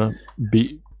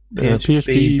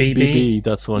 PHP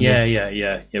that's the one.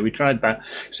 Yeah. We tried that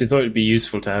because we thought it'd be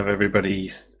useful to have everybody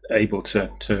able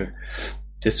to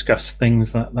discuss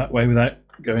things that way without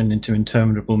going into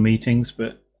interminable meetings.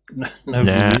 But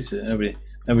nobody used it.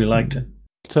 Nobody liked it.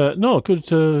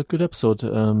 Good episode.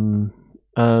 And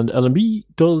LMB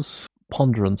does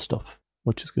ponder and stuff,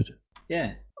 which is good.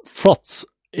 Yeah. Frotz,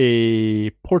 a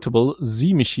portable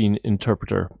Z machine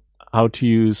interpreter. How to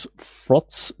use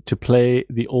Frotz to play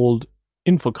the old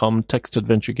Infocom text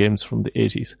adventure games from the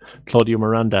 80s. Claudio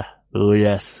Miranda. Oh,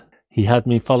 yes. He had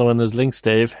me following his links,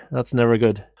 Dave. That's never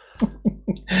good.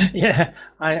 Yeah,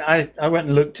 I went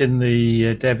and looked in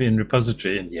the Debian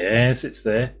repository, and yes, it's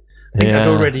there. I think I'd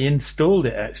already installed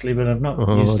it, actually, but I've not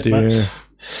used it much.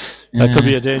 That could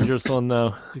be a dangerous one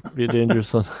now. It could be a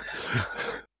dangerous one.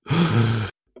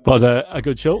 But a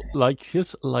good show. Like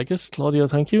it, Claudia,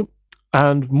 thank you.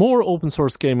 And more open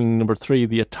source gaming, number 3,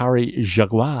 the Atari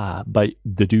Jaguar by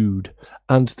The Dude.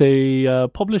 And they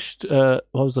published,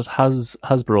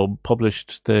 Hasbro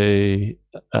published the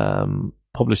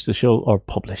show, or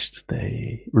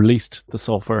they released the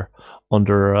software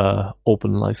under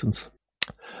open license.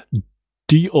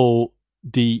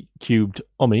 DOD Cubed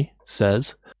Ummy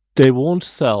says, they won't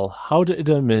sell. How did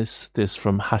I miss this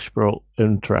from Hasbro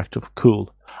Interactive?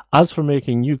 Cool. As for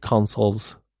making new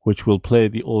consoles which will play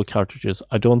the old cartridges,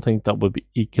 I don't think that would be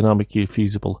economically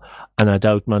feasible, and I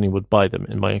doubt many would buy them.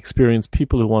 In my experience,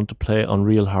 people who want to play on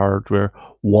real hardware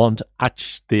want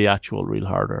the actual real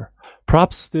hardware.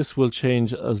 Perhaps this will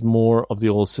change as more of the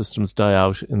old systems die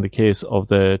out. In the case of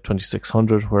the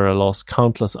 2600, where I lost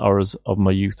countless hours of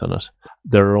my youth on it.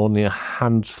 There are only a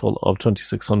handful of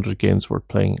 2600 games worth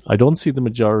playing. I don't see the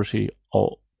majority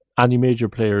of any major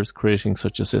players creating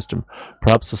such a system.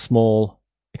 Perhaps a small,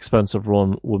 expensive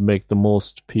run would make the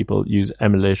most people use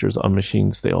emulators on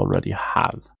machines they already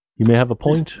have. You may have a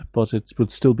point, but it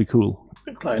would still be cool.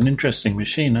 Looked like an interesting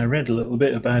machine. I read a little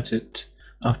bit about it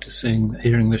after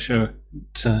hearing the show.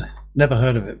 Never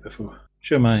heard of it before.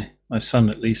 Sure, my son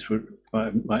at least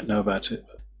might know about it,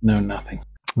 but know nothing.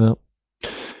 No.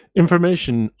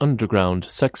 Information underground,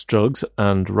 sex, drugs,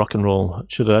 and rock and roll.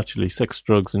 Sex,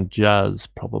 drugs, and jazz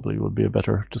probably would be a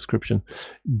better description.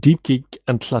 Deep Geek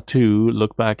and Klaatu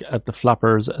look back at the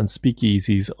flappers and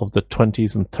speakeasies of the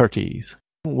 20s and 30s.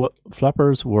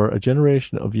 Flappers were a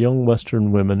generation of young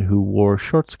Western women who wore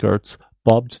short skirts,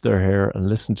 bobbed their hair, and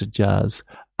listened to jazz,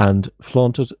 and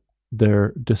flaunted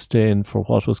their disdain for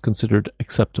what was considered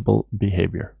acceptable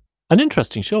behavior. An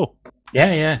interesting show.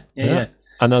 Yeah.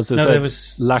 And as I said,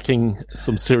 was lacking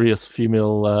some serious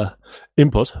female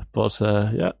input, but it's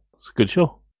a good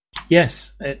show.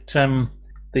 Yes, the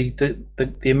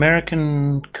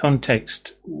American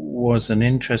context was an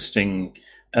interesting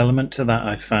element to that.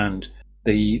 I found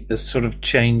the sort of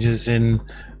changes in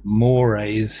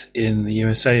mores in the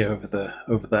USA over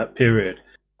that period.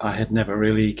 I had never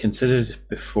really considered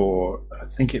before. I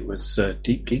think it was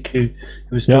Deep Geek who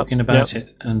was talking about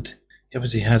it, and he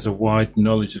obviously has a wide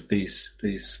knowledge of these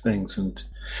things and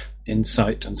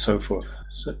insight and so forth.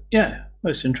 So, yeah,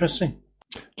 most interesting.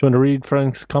 Do you want to read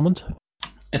Frank's comment?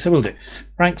 Yes, I will do.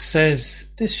 Frank says,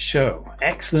 this show,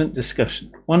 excellent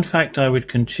discussion. One fact I would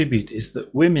contribute is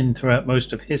that women throughout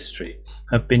most of history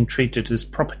have been treated as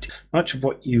property. Much of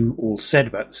what you all said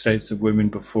about the status of women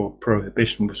before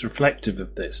Prohibition was reflective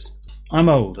of this. I'm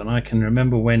old, and I can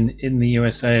remember when in the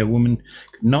USA a woman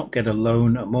could not get a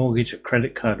loan, a mortgage, a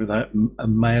credit card without a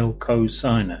male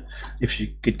co-signer, if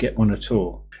she could get one at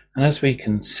all. And as we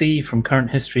can see from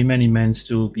current history, many men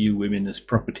still view women as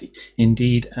property,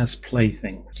 indeed as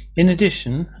playthings. In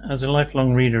addition, as a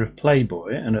lifelong reader of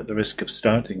Playboy, and at the risk of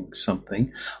starting something,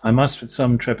 I must with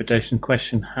some trepidation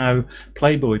question how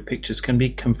Playboy pictures can be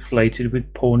conflated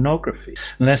with pornography,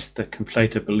 unless the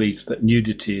conflator believes that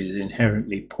nudity is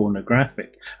inherently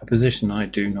pornographic, a position I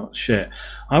do not share.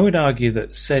 I would argue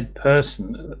that said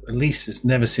person at least has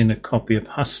never seen a copy of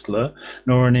Hustler,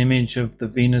 nor an image of the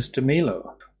Venus de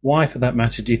Milo. Why, for that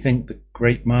matter, do you think the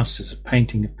great masters of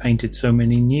painting have painted so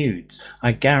many nudes?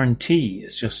 I guarantee,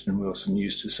 as Justin Wilson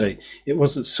used to say, it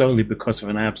wasn't solely because of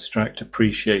an abstract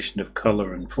appreciation of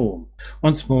colour and form.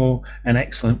 Once more, an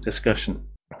excellent discussion.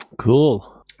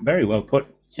 Cool. Very well put.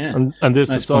 Yeah. And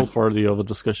this is all for the other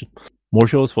discussion. More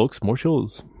shows, folks. More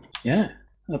shows. Yeah,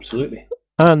 absolutely.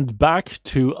 And back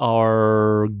to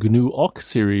our GNU Awk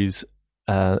series.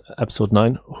 Episode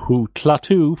 9, who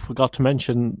Klaatu forgot to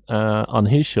mention on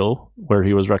his show, where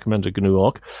he was recommended GNU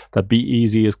Awk, that Be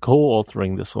Easy is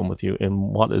co-authoring this one with you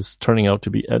in what is turning out to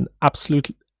be an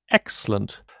absolutely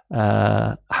excellent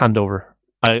handover.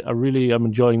 I really am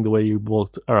enjoying the way you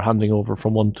both are handing over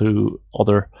from one to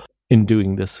other in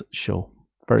doing this show.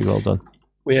 Very well done.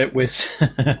 We're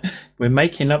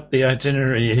making up the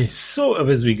itinerary sort of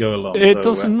as we go along. It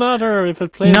doesn't matter if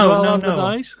it plays on the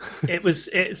night.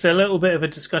 It's a little bit of a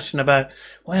discussion about,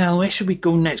 well, where should we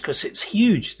go next? Because it's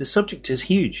huge. The subject is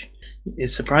huge.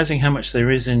 It's surprising how much there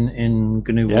is in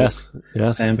GNU yes,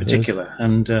 in particular.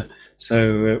 And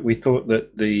so we thought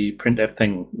that the printf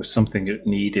thing was something that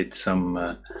needed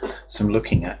some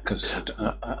looking at, because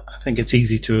I think it's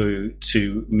easy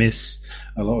to miss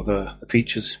a lot of the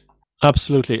features.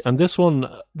 Absolutely. And this one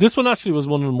actually was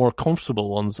one of the more comfortable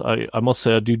ones. I must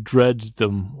say I do dread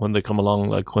them when they come along,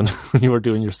 like when you were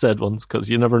doing your said ones, because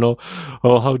you never know,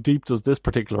 how deep does this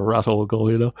particular rat hole go,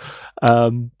 you know?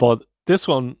 But this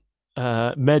one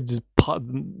made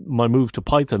my move to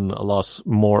Python a lot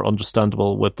more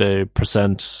understandable with the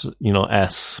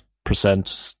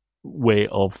 %s% way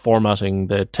of formatting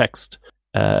the text.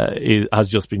 It has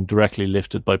just been directly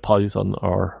lifted by Python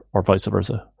or vice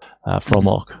versa. From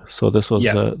Awk. So this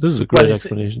is a great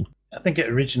explanation. I think it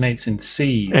originates in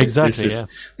C. Exactly.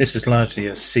 This is largely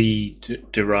a C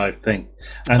derived thing,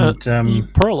 and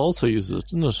Perl also uses it,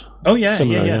 doesn't it? Oh yeah,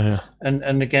 similar, yeah.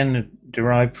 And again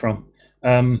derived from.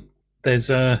 There's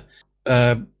Brian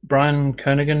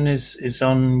Kernighan is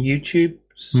on YouTube.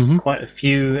 Quite a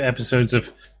few episodes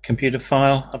of computer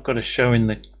file. I've got a show in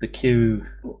the queue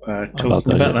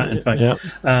talking about that. In fact,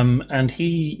 and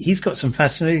he's got some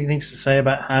fascinating things to say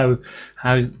about how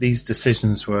these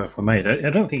decisions were made.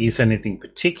 I don't think he said anything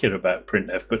particular about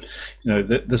printf, but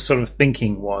the sort of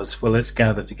thinking was, well, let's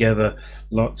gather together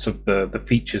lots of the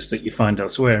features that you find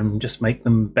elsewhere and just make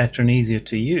them better and easier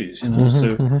to use.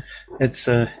 It's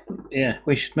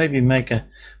we should maybe make a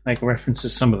reference to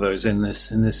some of those in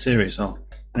this series. I'll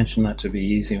mention that to be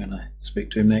easy when I speak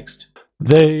to him next.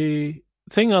 The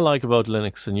thing I like about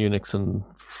Linux and Unix and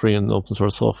free and open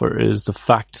source software is the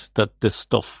fact that this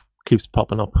stuff keeps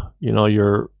popping up.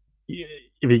 If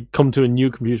you come to a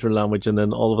new computer language and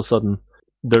then all of a sudden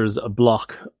there's a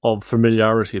block of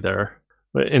familiarity there.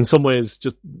 In some ways,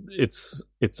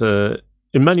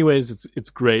 in many ways it's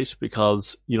great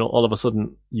because all of a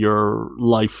sudden your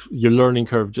learning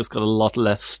curve just got a lot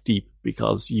less steep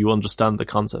because you understand the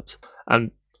concepts.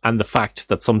 And the fact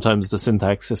that sometimes the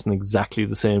syntax isn't exactly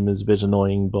the same is a bit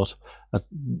annoying, but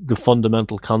the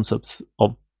fundamental concepts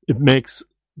of it makes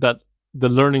that the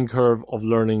learning curve of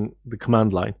learning the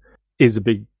command line is a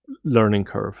big learning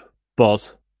curve.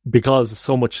 But because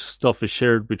so much stuff is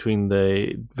shared between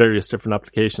the various different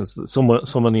applications, so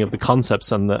many of the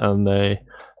concepts and the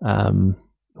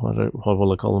what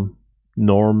will I call them?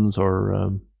 Norms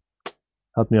or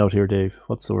help me out here, Dave.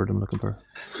 What's the word I'm looking for?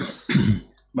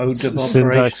 Modes of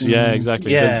syntax, operation. Yeah,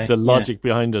 exactly. Yeah, the logic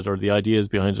behind it or the ideas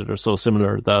behind it are so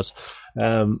similar that,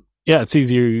 it's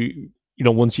easier.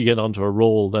 Once you get onto a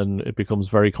roll, then it becomes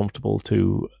very comfortable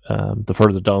to, the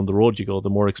further down the road you go, the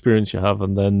more experience you have,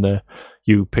 and then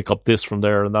you pick up this from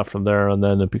there and that from there, and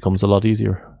then it becomes a lot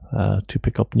easier to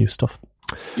pick up new stuff.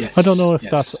 Yes. I don't know if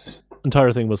that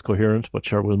entire thing was coherent, but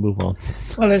sure, we'll move on.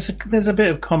 Well, there's a bit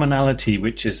of commonality,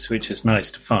 which is nice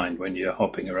to find when you're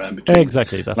hopping around between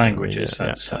that's languages.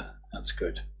 That's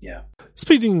good. Yeah.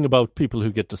 Speaking about people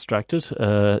who get distracted,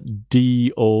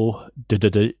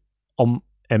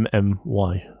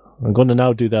 MMY. I'm going to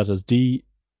now do that as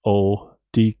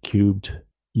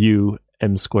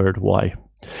DOD3UM2Y.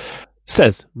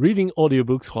 Says, reading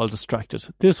audiobooks while distracted.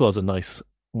 This was a nice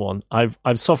one. I've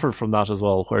suffered from that as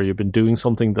well, where you've been doing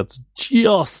something that's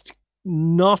just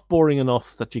not boring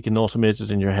enough that you can automate it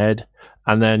in your head,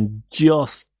 and then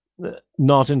just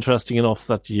not interesting enough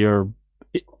that you're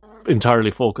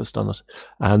entirely focused on it.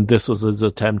 And this was his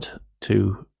attempt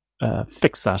to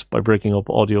fix that by breaking up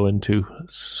audio into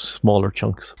smaller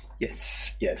chunks.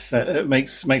 Yes, it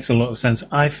makes a lot of sense.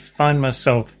 I find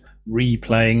myself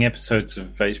replaying episodes of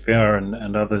HPR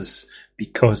and others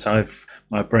because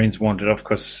my brain's wandered off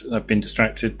because I've been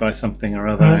distracted by something or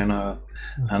other,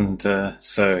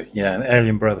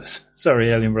 Alien Brothers.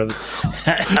 Sorry, Alien Brothers.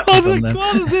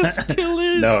 What is this? Kill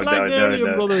these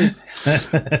Alien Brothers.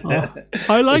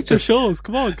 I like the shows.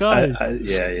 Come on, guys.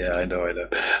 I know.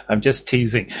 I'm just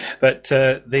teasing, but it's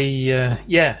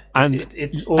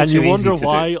all and too you wonder easy to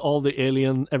why do. all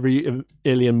the every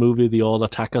alien movie they all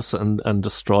attack us and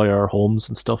destroy our homes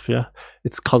and stuff. Yeah,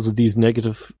 it's because of these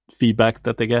negative feedback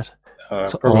that they get.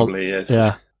 Probably yes.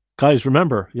 Yeah, guys,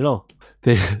 remember,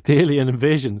 the alien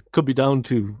invasion could be down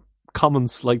to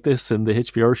comments like this in the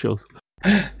HPR shows.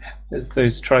 It's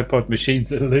those tripod machines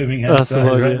that are looming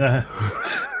outside right now.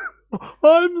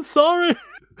 I'm sorry.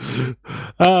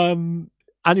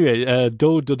 Anyway,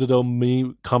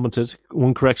 me commented,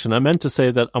 one correction. I meant to say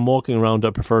that I'm walking around. I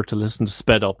prefer to listen to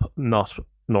sped up, not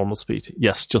normal speed.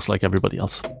 Yes, just like everybody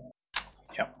else.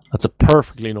 Yeah, that's a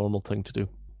perfectly normal thing to do.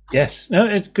 Yes, no,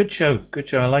 it's good show.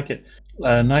 I like it.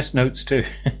 Nice notes too.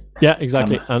 Yeah,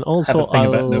 exactly. And also, I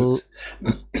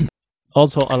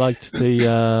liked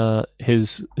the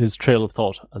his trail of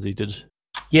thought as he did.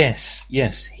 Yes.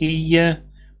 He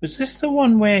was this the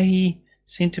one where he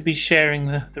seemed to be sharing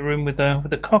the room with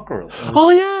a cockerel? Oh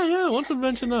yeah. I wanted to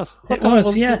mention that.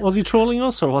 Was he trolling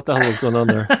us, or what the hell was going on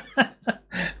there?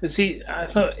 I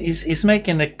thought he's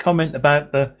making a comment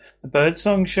about the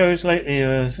birdsong shows lately.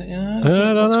 What's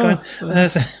going on?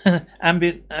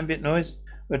 Ambient noise.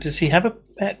 Or does he have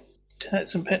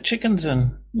some pet chickens?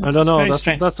 And I don't know.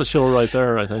 That's a show right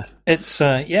there, I think. It's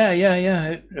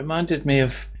It reminded me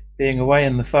of being away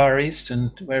in the Far East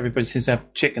and where everybody seems to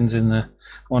have chickens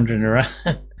wandering around.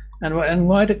 And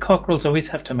why do cockerels always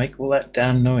have to make all that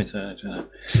damn noise? I don't know.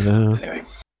 Yeah. Anyway.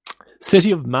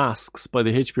 City of Masks by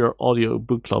the HPR Audio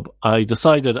Book Club. I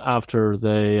decided after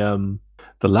the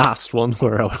last one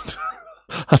where I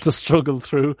had to struggle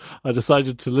through, I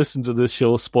decided to listen to this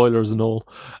show, spoilers and all,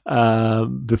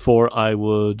 before I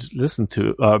would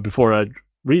before I'd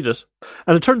read it.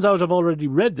 And it turns out I've already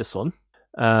read this one.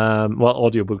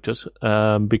 audiobooked it,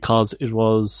 because it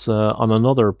was on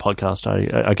another podcast.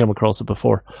 I came across it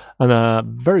before, and a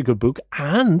very good book,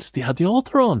 and they had the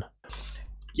author on.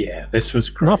 Yeah, this was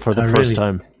great. Not for the first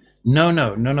time. No.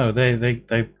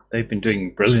 They've been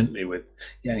doing brilliantly with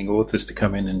getting authors to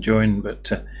come in and join.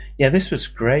 But this was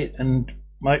great. And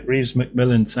Mike Reeves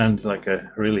McMillan sounds like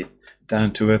a really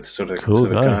down to earth sort of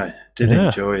guy. Did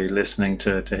enjoy listening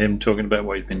to him talking about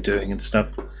what he'd been doing and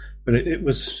stuff. But it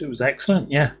was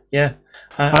excellent. Yeah.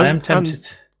 I am tempted.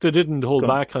 They didn't hold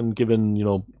back on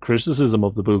giving, criticism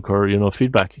of the book or,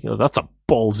 feedback. That's a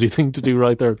ballsy thing to do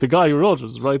right there. The guy who wrote it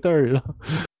is right there,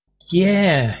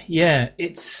 Yeah.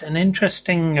 It's an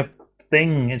interesting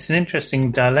thing. It's an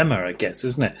interesting dilemma, I guess,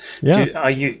 isn't it? Yeah.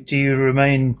 Do you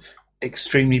remain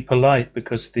extremely polite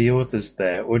because the author's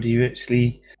there, or do you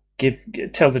actually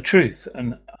tell the truth?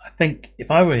 And I think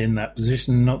if I were in that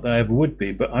position, not that I ever would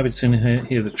be, but I would sooner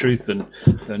hear the truth than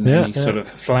any sort of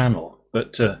flannel.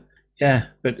 But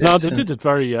but no, they did it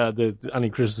very. Any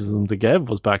criticism they gave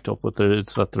was backed up with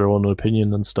it's that their own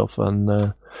opinion and stuff,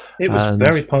 and it was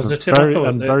very positive,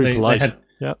 very polite.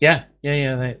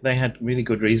 They had really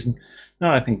good reason. No,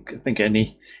 I think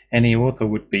any author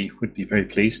would be very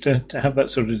pleased to have that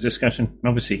sort of discussion. And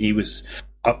obviously, he was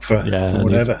up for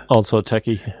whatever. Also a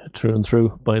techie through and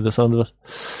through, by the sound of it.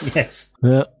 Yes.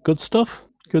 Yeah, good stuff.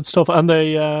 And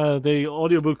the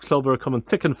audiobook club are coming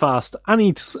thick and fast.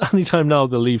 Any time now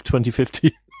they'll leave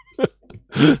 2050.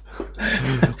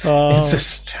 It's a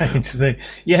strange thing.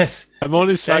 Yes. I'm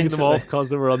only slagging them off because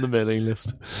they were on the mailing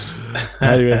list.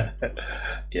 Anyway.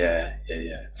 Yeah.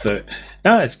 So,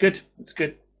 no, it's good. It's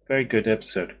good. Very good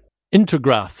episode.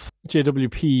 Intergraph.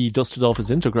 JWP dusted off his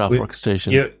Intergraph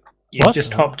workstation. You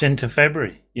just hopped into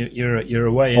February. You're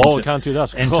away. I can't do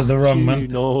that. Into the wrong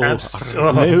month. No. What?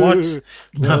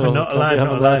 No, not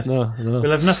allowed. No.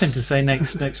 We'll have nothing to say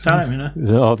next time,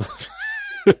 No.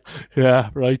 Yeah,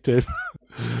 right, Dave.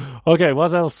 Okay,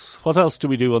 what else do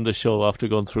we do on this show after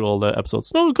going through all the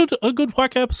episodes? No, a good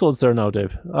whack of episodes there now,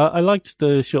 Dave. I liked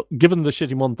the show. Given the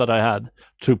shitty month that I had,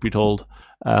 truth be told,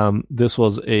 this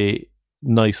was a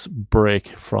nice break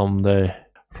from the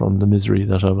misery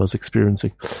that I was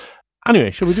experiencing.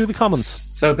 Anyway, shall we do the comments?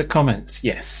 So the comments,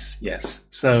 yes.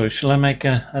 So shall I make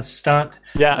a start?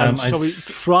 Yeah, and shall we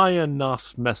try and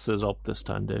not mess it up this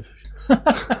time, Dave?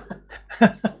 I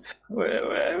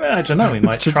don't know. We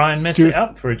might try and mess it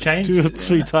up for a change. Do it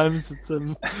 3 times.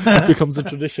 It becomes a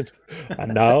tradition.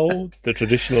 And now the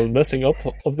traditional messing up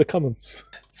of the comments.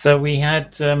 So we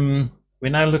had. We're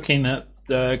now looking at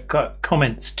the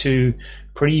comments to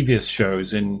previous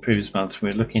shows in previous months.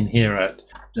 We're looking here at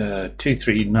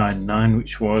 2399,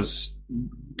 which was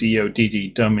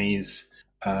DODD Dummies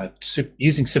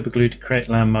using superglue to create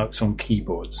landmarks on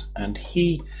keyboards, and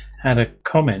he had a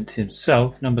comment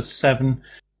himself, number 7.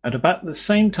 At about the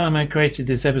same time I created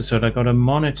this episode, I got a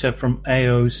monitor from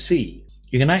AOC.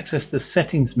 You can access the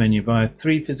settings menu via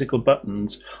 3 physical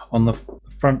buttons on the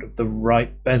front of the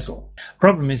right bezel.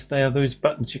 Problem is they are those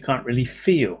buttons you can't really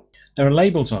feel. There are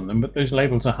labels on them, but those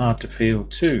labels are hard to feel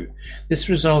too. This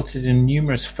resulted in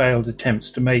numerous failed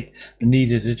attempts to make the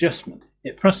needed adjustment.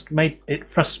 It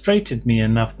frustrated me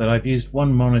enough that I've used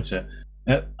one monitor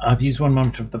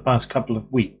for the past couple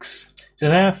of weeks.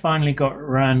 Today I finally got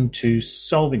around to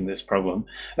solving this problem.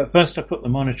 At first I put the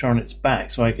monitor on its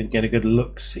back so I could get a good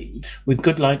look-see. With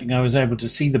good lighting I was able to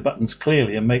see the buttons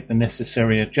clearly and make the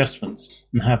necessary adjustments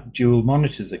and have dual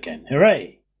monitors again.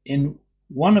 Hooray! In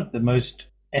one of the most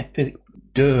epic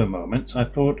moments, I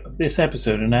thought of this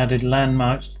episode and added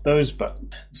landmarks to those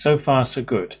buttons. So far so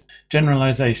good.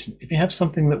 Generalization. If you have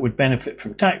something that would benefit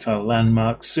from tactile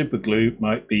landmarks, superglue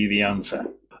might be the answer.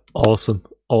 Awesome.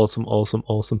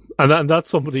 And that's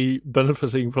somebody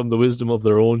benefiting from the wisdom of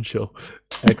their own show.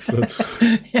 Excellent.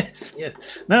 Yes.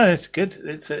 No, it's good.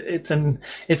 It's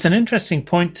an interesting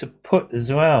point to put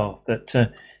as well,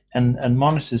 that and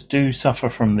monitors do suffer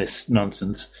from this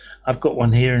nonsense. I've got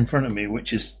one here in front of me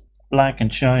which is black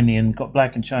and shiny and got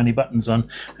black and shiny buttons on,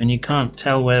 and you can't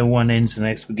tell where one ends and the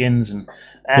next begins. And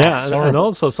and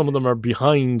also some of them are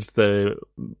behind the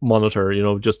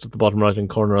monitor, just at the bottom right hand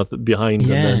corner behind,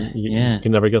 and then you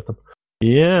can never get them.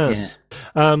 Yes.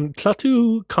 Yeah.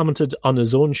 Klaatu commented on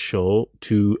his own show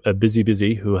to a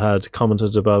Busy who had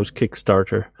commented about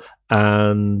Kickstarter,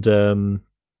 and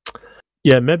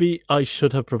maybe I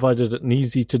should have provided an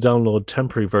easy to download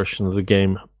temporary version of the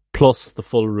game plus the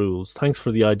full rules. Thanks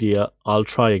for the idea. I'll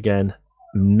try again.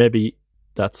 Maybe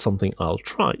that's something I'll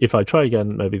try. If I try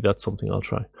again, maybe that's something I'll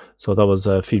try. So that was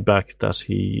feedback that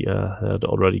he had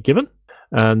already given.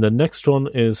 And the next one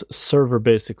is Server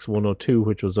Basics 102,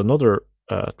 which was another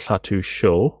Klaatu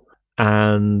show.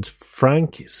 And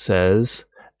Frank says,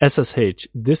 SSH,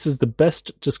 this is the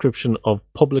best description of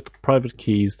public-private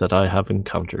keys that I have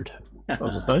encountered. That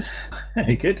was nice.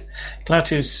 Very good.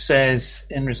 Klaatu says,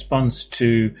 in response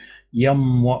to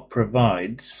Yum What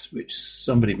Provides, which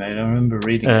somebody made, I remember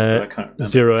reading it, but I can't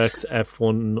remember.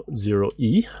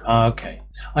 0xF10E. Okay.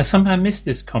 I somehow missed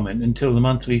this comment until the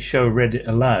monthly show read it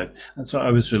aloud. That's what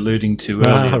I was alluding to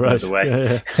earlier, by the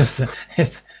way. Yeah.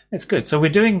 It's good. So we're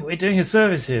doing a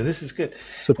service here. This is good.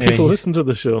 So people listen to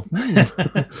the show.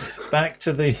 Back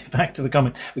to the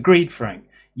comment. Agreed, Frank.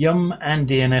 Yum and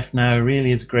DNF now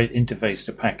really is a great interface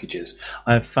to packages.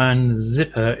 I have found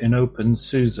Zipper in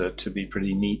OpenSUSE to be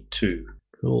pretty neat too.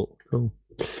 Cool.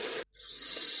 So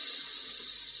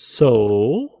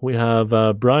we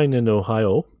have Brian in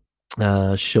Ohio.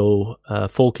 Show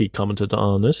Folky commented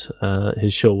on it.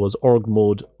 His show was Org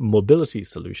Mode Mobility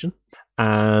Solution.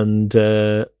 And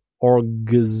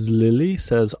Orgslily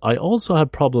says, I also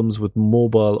had problems with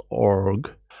mobile org,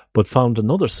 but found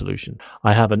another solution.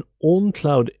 I have an own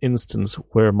cloud instance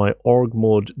where my org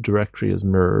mode directory is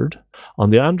mirrored.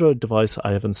 On the Android device,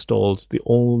 I have installed the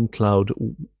own cloud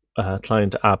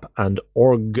client app and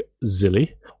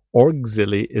Orgzilly.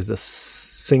 Orgzilly is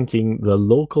syncing the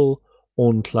local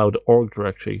own cloud org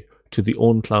directory to the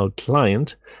own cloud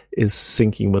client is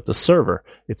syncing with the server.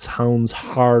 It sounds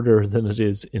harder than it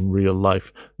is in real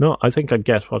life. No, I think I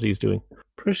get what he's doing.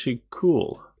 Pretty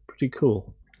cool.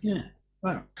 Yeah.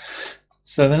 Wow.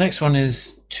 So the next one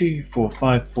is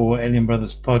 2454 Alien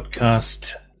Brothers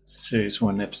Podcast, Series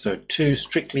 1, Episode 2,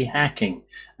 Strictly Hacking.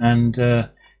 And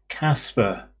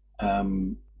Casper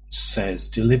says,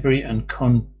 delivery and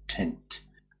content.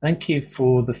 Thank you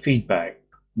for the feedback.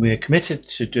 We are committed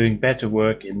to doing better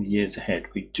work in the years ahead.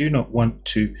 We do not want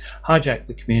to hijack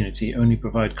the community, only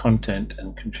provide content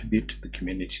and contribute to the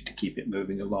community to keep it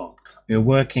moving along. We are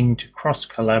working to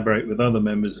cross-collaborate with other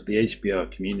members of the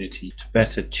HPR community to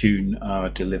better tune our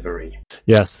delivery.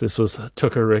 Yes, this was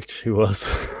Tucker Richt who was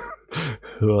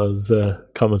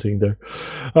commenting there.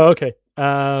 Okay.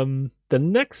 The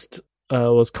next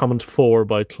was comment 4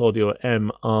 by Claudio M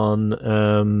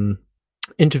on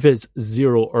Interface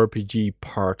 0 RPG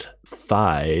Part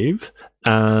 5,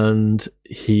 and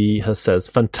he says,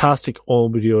 fantastic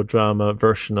audio drama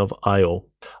version of IO.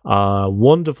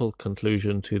 Wonderful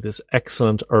conclusion to this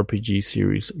excellent RPG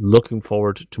series. Looking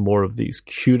forward to more of these.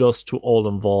 Kudos to all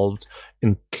involved,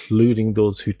 including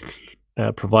those who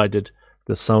provided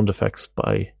the sound effects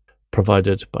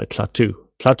provided by Klaatu.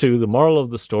 Klaatu, the moral of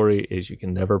the story is you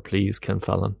can never please Ken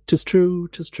Fallon. 'Tis true,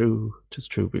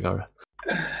 Bigara.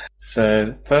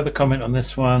 So, further comment on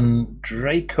this one,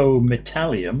 Draco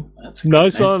Metallium. That's a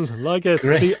nice name. one, like it.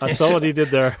 See, I saw what he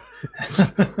did there.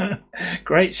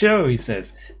 Great show, he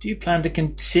says. Do you plan to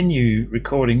continue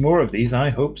recording more of these?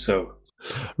 I hope so.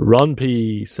 Ron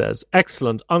P says,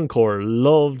 excellent encore.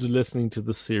 Loved listening to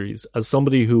the series. As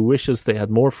somebody who wishes they had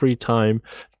more free time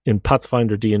in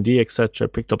Pathfinder, D&D, etc.,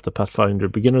 picked up the Pathfinder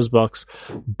Beginner's Box,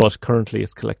 but currently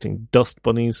it's collecting dust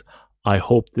bunnies. I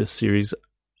hope this series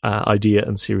idea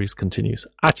and series continues.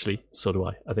 Actually, so do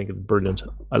I. I think it's brilliant.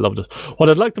 I loved it. What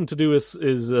I'd like them to do is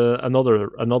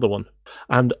another one.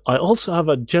 And I also have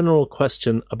a general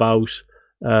question about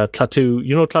Klaatu.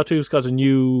 You know, Klaatu's got a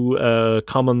new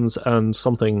Commons and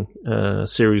something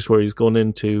series where he's going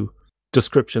into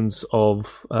descriptions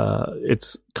of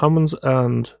its Commons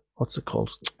and what's it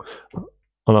called? Hold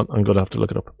on, I'm going to have to look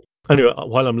it up. Anyway,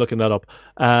 while I'm looking that up,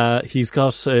 he's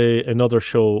got another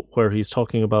show where he's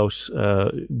talking about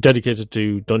dedicated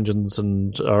to dungeons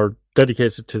or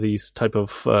dedicated to these type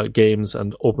of games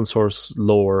and open source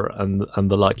lore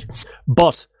and the like.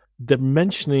 But they're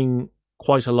mentioning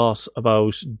quite a lot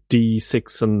about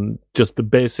D6 and just the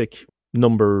basic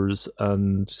numbers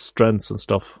and strengths and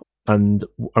stuff. And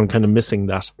I'm kind of missing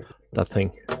that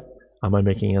thing. Am I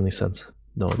making any sense?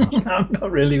 No, I'm not. I'm not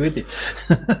really with you.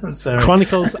 I'm sorry.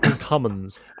 Chronicles and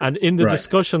Commons, and in the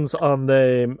discussions on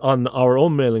our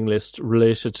own mailing list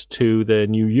related to the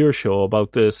New Year show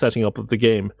about the setting up of the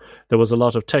game, there was a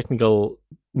lot of technical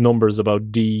numbers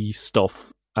about D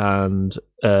stuff and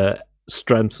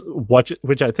strengths,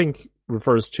 which I think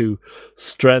refers to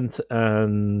strength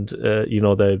and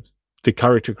the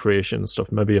character creation and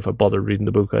stuff. Maybe if I bothered reading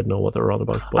the book, I'd know what they're on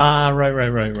about. But...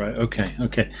 Right.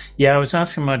 Okay. Yeah, I was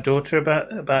asking my daughter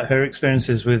about her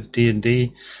experiences with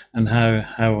D&D and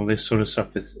how all this sort of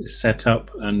stuff is set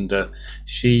up, and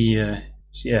she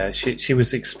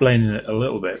was explaining it a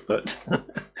little bit, but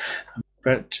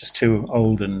I'm just too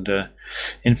old and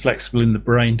inflexible in the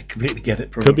brain to completely get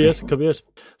it. Probably. Could be it.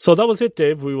 So that was it,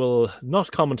 Dave. We will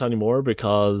not comment anymore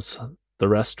because the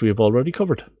rest we have already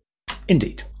covered.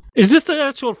 Indeed. Is this the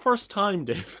actual first time,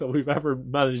 Dave, that we've ever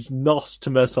managed not to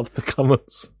mess up the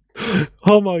comments?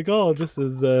 Oh my god, this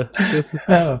is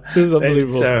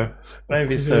unbelievable.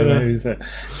 Maybe so.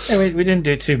 Yeah, we didn't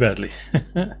do too badly.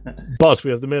 But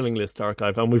we have the mailing list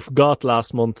archive, and we forgot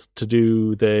last month to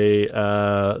do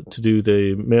the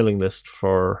mailing list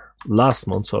for last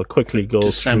month. So I'll quickly go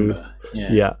December. through.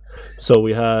 Yeah. So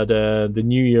we had the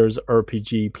New Year's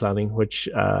RPG planning, which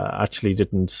actually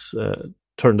didn't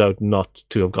turned out not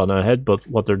to have gone ahead. But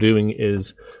what they're doing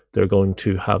is they're going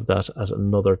to have that at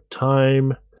another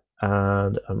time.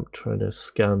 And I'm trying to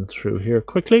scan through here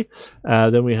quickly.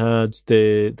 Then we had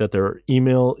that there are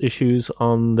email issues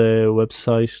on the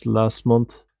website last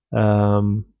month,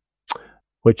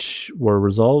 which were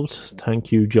resolved.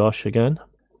 Thank you, Josh, again.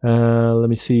 Let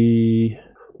me see.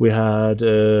 We had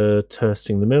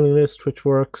testing the mailing list, which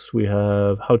works. We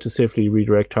have how to safely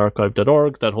redirect to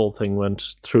archive.org. That whole thing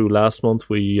went through last month.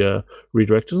 We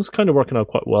redirected. It's kind of working out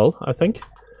quite well, I think.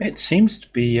 It seems to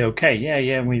be okay.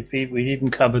 Yeah. We've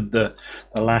even covered the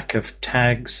lack of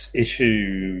tags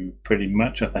issue pretty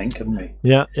much, I think, haven't we?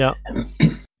 Yeah.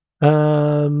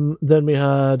 Then we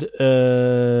had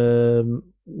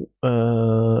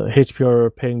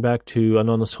HPR paying back to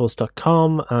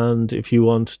anhonesthost.com, and if you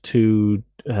want to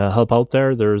help out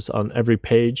there's on every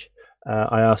page.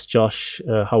 I asked Josh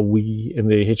how we in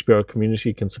the HPR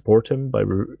community can support him by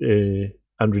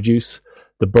and reduce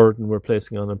the burden we're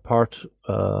placing on. In part,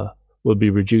 will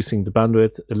be reducing the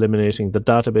bandwidth, eliminating the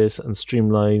database, and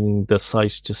streamlining the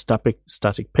site to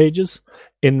static pages.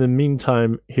 In the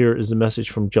meantime, here is a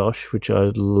message from Josh, which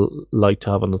I'd like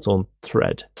to have on its own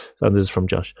thread. And this is from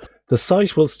Josh. The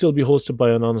site will still be hosted by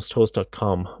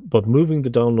anhonesthost.com, but moving the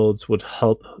downloads would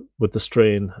help with the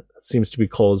strain that seems to be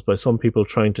caused by some people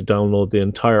trying to download the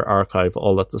entire archive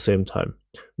all at the same time.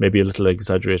 Maybe a little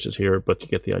exaggerated here, but you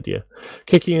get the idea.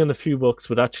 Kicking in a few bucks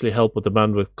would actually help with the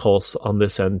bandwidth costs on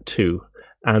this end too,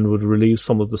 and would relieve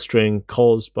some of the strain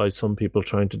caused by some people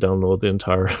trying to download the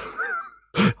entire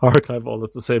archive all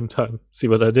at the same time. See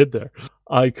what I did there?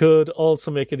 I could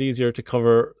also make it easier to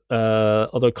cover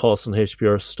other costs on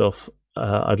HPR stuff.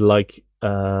 I'd like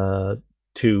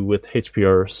to with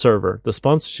HPR server. The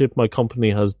sponsorship my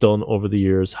company has done over the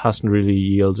years hasn't really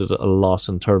yielded a lot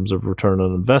in terms of return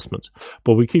on investment,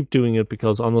 but we keep doing it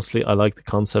because honestly I like the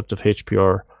concept of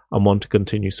HPR and want to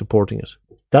continue supporting it.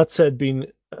 That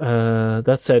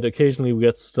said, occasionally we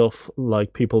get stuff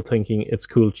like people thinking it's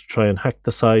cool to try and hack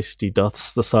the site,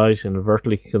 DDoS the site,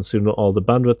 inadvertently consume all the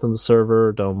bandwidth on the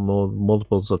server, download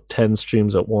multiples of 10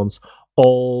 streams at once.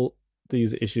 All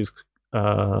these issues,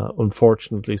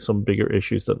 unfortunately, some bigger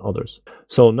issues than others.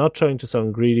 So not trying to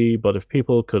sound greedy, but if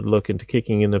people could look into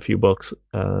kicking in a few bucks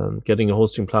and getting a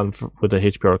hosting plan with a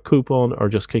HPR coupon, or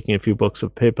just kicking a few bucks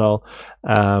with PayPal,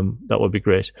 that would be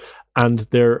great. And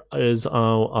there is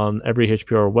on every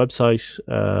HPR website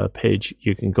page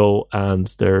you can go,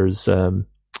 and there's a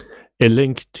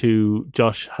link to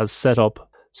Josh has set up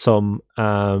some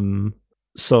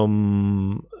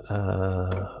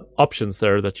options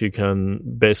there that you can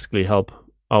basically help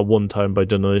one time by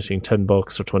donating $10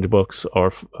 or $20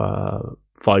 or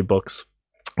 $5,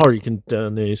 or you can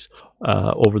donate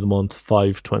over the month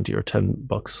 $5, $20 or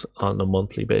 $10 on a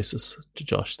monthly basis to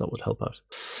Josh. That would help out.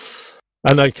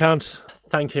 And I can't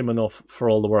thank him enough for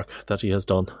all the work that he has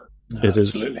done. No, it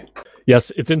absolutely.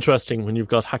 Yes, it's interesting when you've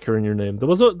got hacker in your name. There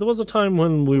was a time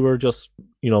when we were just,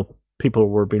 people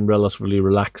were being relatively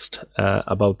relaxed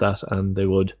about that, and they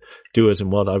would do it in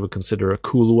what I would consider a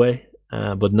cool way.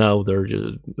 But now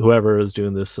whoever is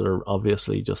doing this are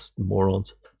obviously just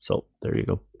morons. So there you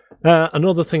go.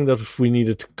 Another thing that we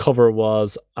needed to cover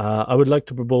was I would like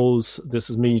to propose, this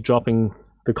is me dropping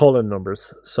the call-in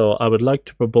numbers. So I would like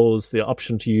to propose the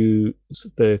option to use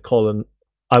the call-in.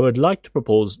 I would like to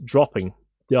propose dropping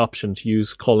the option to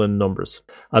use call-in numbers,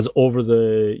 as over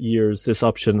the years this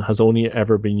option has only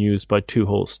ever been used by two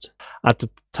hosts. At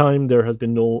the time there has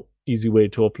been no easy way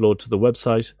to upload to the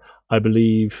website. I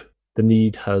believe the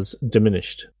need has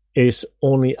diminished. It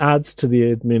only adds to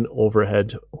the admin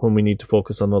overhead when we need to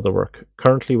focus on other work.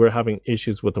 Currently we're having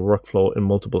issues with the workflow in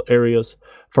multiple areas.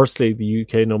 Firstly, the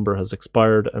UK number has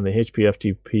expired and the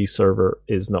HPFTP server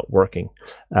is not working.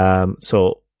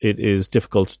 So it is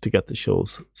difficult to get the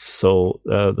shows. So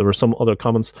there were some other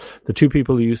comments. The two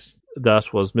people who used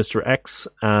that was Mr. X,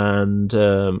 and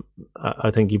I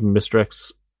think even Mr.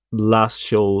 X last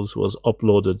shows was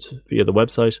uploaded via the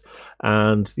website,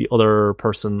 and the other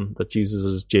person that uses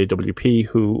is JWP,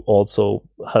 who also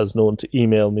has known to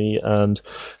email me, and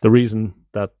the reason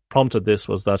that prompted this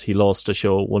was that he lost a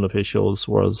show. One of his shows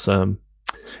was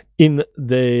in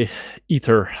the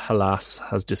ether, alas,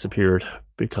 has disappeared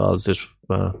because it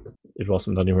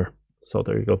wasn't anywhere. So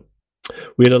there you go.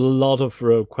 We had a lot of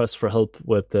requests for help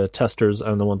with the testers,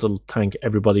 and I want to thank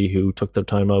everybody who took their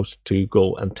time out to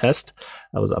go and test.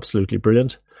 That was absolutely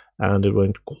brilliant, and it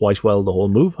went quite well, the whole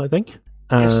move, I think.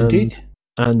 Yes, indeed.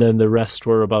 And then the rest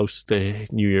were about the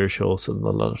New Year show, so a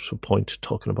lot of point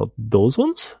talking about those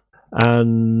ones.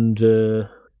 And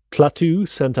Klaatu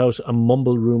sent out a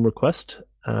Mumble room request,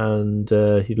 and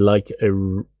he'd like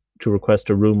to request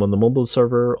a room on the Mumble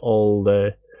server. All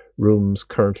the rooms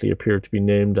currently appear to be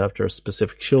named after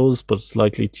specific shows, but it's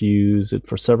likely to use it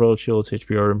for several shows: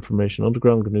 HPR, Information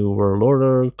Underground, GNU World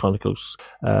Order, Chronicles,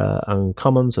 and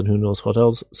Commons, and who knows what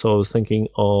else. So I was thinking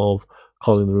of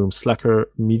calling the room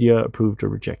Slacker Media approved or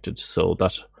rejected. So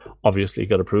that obviously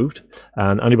got approved.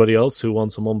 And anybody else who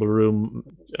wants a Mumble room,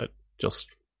 just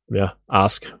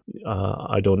ask.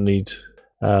 I don't need.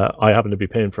 I happen to be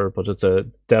paying for it, but it's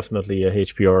definitely a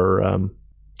HPR.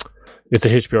 It's a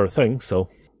HPR thing. So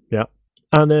yeah.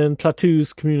 And then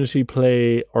Klaatu's community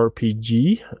play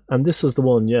RPG, and this is the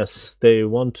one. Yes, they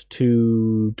want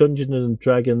to Dungeons and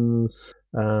Dragons,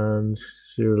 and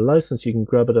your license you can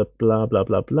grab it at blah blah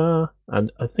blah blah.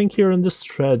 And I think here in this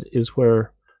thread is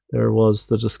where there was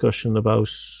the discussion about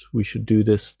we should do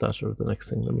this, that, or the next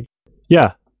thing.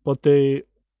 But the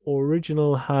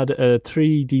original had a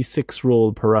 3d6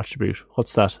 roll per attribute.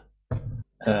 What's that?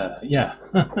 Yeah,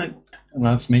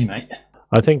 that's me, mate.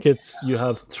 I think it's you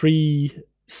have 3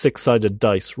 6-sided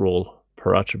dice roll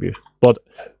per attribute. But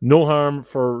no harm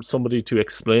for somebody to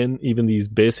explain even these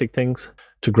basic things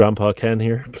to Grandpa Ken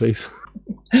here, please.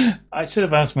 I should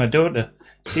have asked my daughter.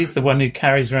 She's the one who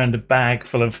carries around a bag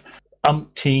full of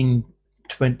umpteen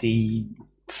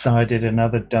 20-sided and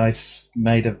other dice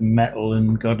made of metal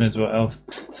and God knows what else.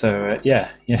 So,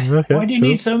 yeah. Okay, why do you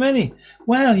need so many?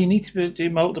 Well, you need to do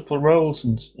multiple rolls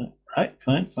and stuff. Right,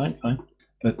 fine.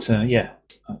 But,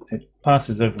 it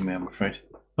passes over me, I'm afraid.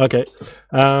 Okay.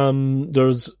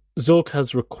 Zoke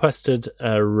has requested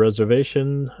a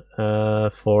reservation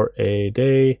for a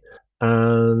day,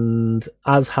 and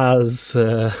as has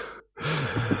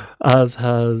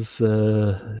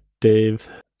Dave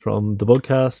from the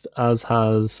Bugcast, as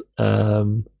has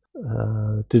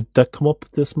did that come up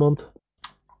this month?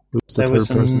 Who's the third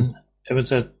person? It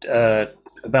was a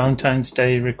Valentine's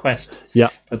Day request. Yeah,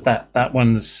 but that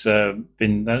one's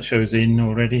that show's in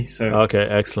already. So okay,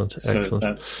 excellent. So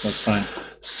that's fine.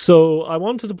 So I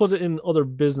wanted to put it in other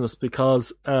business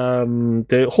because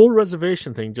the whole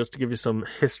reservation thing, just to give you some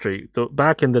history.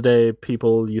 Back in the day,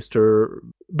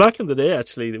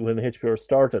 actually, when HPR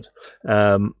started,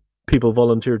 people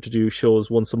volunteered to do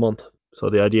shows once a month. So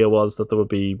the idea was that there would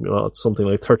be something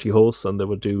like 30 hosts, and they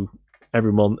would do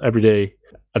every day,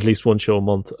 at least one show a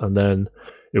month, and then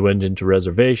it went into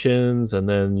reservations, and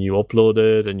then you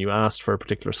uploaded and you asked for a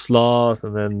particular slot,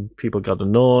 and then people got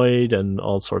annoyed and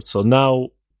all sorts. So now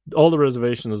all the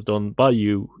reservation is done by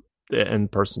you in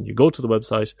person. You go to the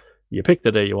website, you pick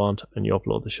the day you want, and you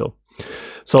upload the show.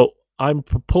 So I'm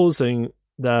proposing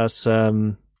that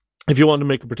if you want to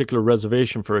make a particular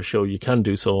reservation for a show, you can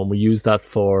do so, and we use that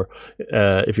for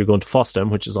if you're going to FOSDEM,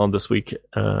 which is on this week,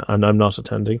 and I'm not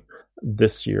attending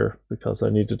this year because I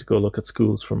needed to go look at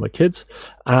schools for my kids.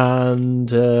 And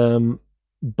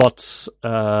but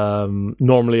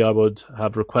normally I would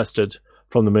have requested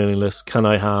from the mailing list, can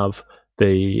I have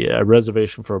the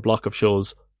reservation for a block of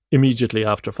shows immediately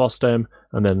after FOSDEM,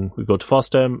 and then we go to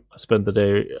FOSDEM, spend the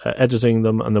day editing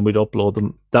them, and then we'd upload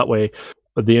them. That way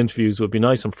the interviews would be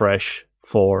nice and fresh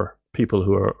for people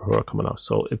who are coming out.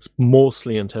 So it's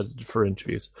mostly intended for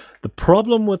interviews. The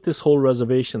problem with this whole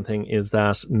reservation thing is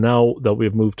that now that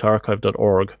we've moved to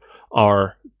archive.org,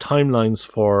 our timelines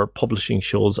for publishing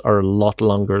shows are a lot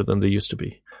longer than they used to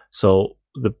be. So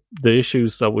the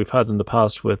issues that we've had in the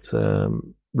past with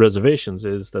reservations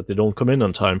is that they don't come in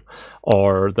on time,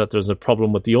 or that there's a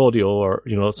problem with the audio, or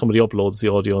somebody uploads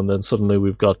the audio and then suddenly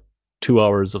we've got 2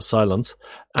 hours of silence,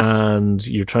 and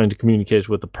you're trying to communicate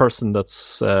with the person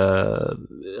that's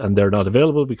and they're not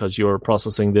available because you're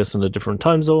processing this in a different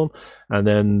time zone, and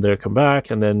then they come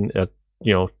back, and then at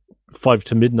 5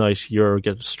 to midnight you're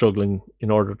struggling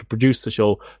in order to produce the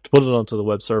show, to put it onto the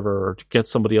web server, or to get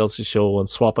somebody else's show and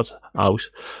swap it out,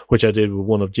 which I did with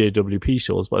one of JWP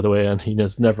shows, by the way, and he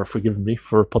has never forgiven me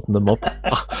for putting them up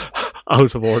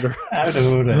out of order. Out of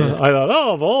order. Yeah. I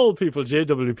thought, of all people,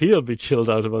 JWP will be chilled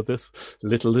out about this.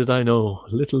 Little did I know.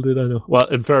 Well,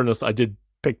 in fairness, I did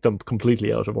pick them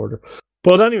completely out of order.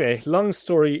 But anyway, long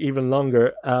story even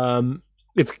longer.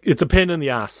 It's a pain in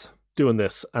the ass doing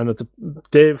this, and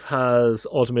Dave has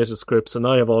automated scripts, and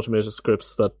I have automated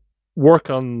scripts that work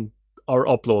on our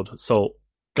upload. So,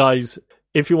 guys,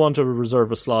 if you want to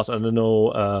reserve a slot, and I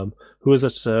know who is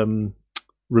it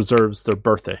reserves their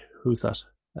birthday. Who's that?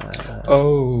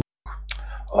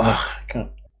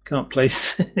 Can't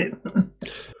place it.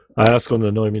 That's going to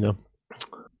annoy me now.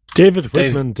 David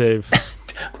Whitman, Dave.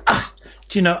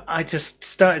 Do you know, I just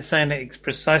started saying it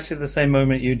precisely the same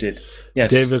moment you did. Yes,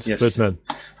 David Whitman.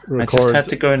 I just had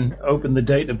to go and open the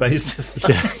database to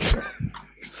find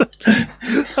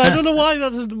I don't know why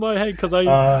that is in my head, because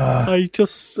I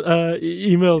just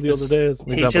emailed the other day as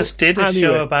an example. He just did a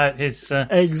show about his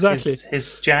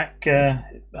his jack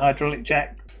hydraulic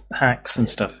jack hacks and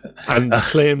stuff, and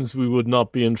claims we would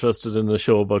not be interested in a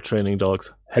show about training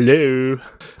dogs. Hello.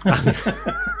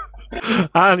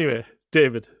 Anyway,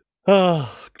 David.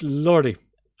 Oh, lordy.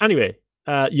 Anyway,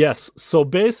 yes. So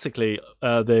basically,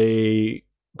 the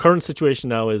current situation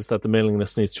now is that the mailing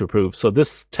list needs to approve. So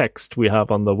this text we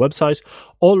have on the website: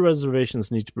 all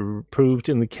reservations need to be approved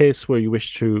in the case where you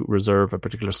wish to reserve a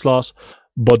particular slot,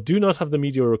 but do not have the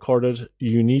media recorded.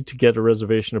 You need to get a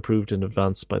reservation approved in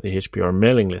advance by the HPR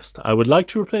mailing list. I would like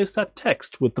to replace that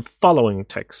text with the following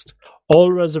text: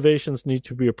 all reservations need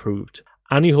to be approved.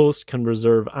 Any host can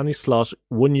reserve any slot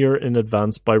 1 year in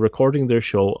advance by recording their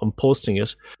show and posting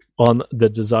it on the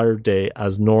desired day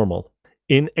as normal.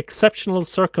 In exceptional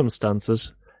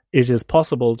circumstances, it is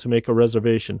possible to make a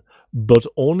reservation, but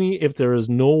only if there is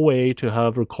no way to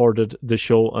have recorded the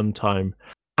show on time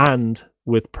and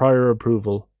with prior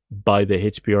approval by the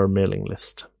HPR mailing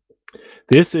list.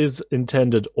 This is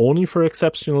intended only for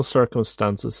exceptional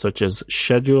circumstances such as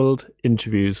scheduled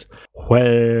interviews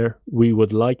where we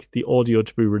would like the audio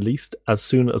to be released as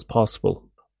soon as possible,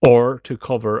 or to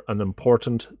cover an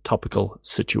important topical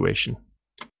situation.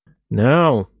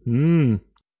 Now, can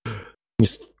you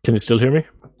still hear me?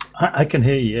 I can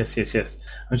hear you. Yes.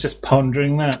 I was just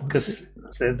pondering that because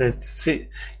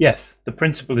yes, the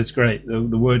principle is great. The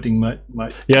wording might.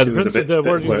 Yeah, the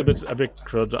wording is a bit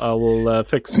crud. I will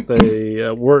fix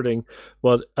the wording,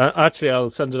 but actually I'll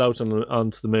send it out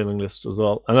onto the mailing list as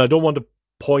well. And I don't want to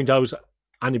point out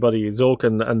anybody. Zoke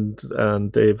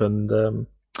and Dave and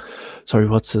sorry,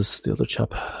 what's the other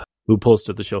chap who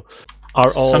posted the show?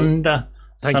 Are all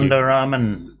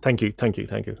Sundaraman. Thank you.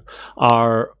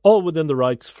 Are all within the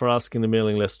rights for asking the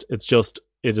mailing list. It's just,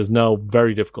 it is now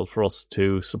very difficult for us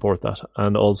to support that.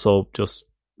 And also just,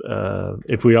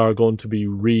 if we are going to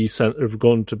be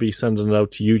sending it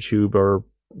out to YouTube or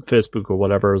Facebook or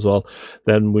whatever as well,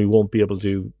 then we won't be able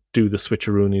to do the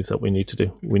switcheroonies that we need to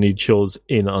do. We need shows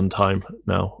in on time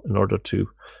now in order to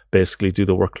basically do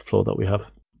the workflow that we have.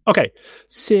 Okay,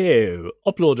 so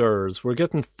uploaders, we're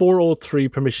getting 403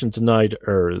 permission denied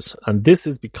errors, and this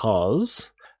is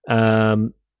because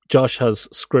Josh has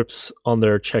scripts on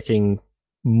there checking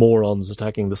morons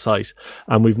attacking the site,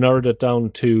 and we've narrowed it down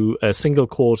to a single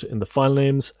quote in the file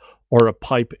names or a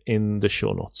pipe in the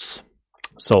show notes.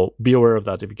 So be aware of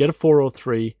that. If you get a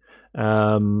 403,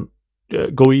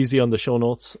 go easy on the show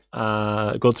notes.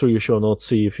 Go through your show notes,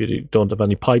 see if you don't have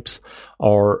any pipes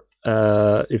or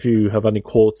if you have any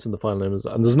quotes in the file names.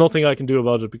 And there's nothing I can do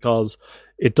about it because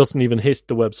it doesn't even hit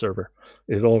the web server.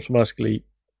 It automatically,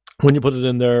 when you put it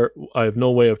in there, I have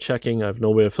no way of checking, I have no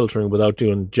way of filtering without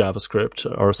doing JavaScript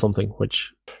or something,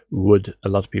 which a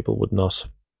lot of people would not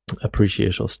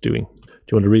appreciate us doing. Do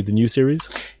you want to read the new series?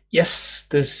 Yes,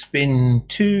 there's been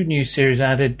 2 new series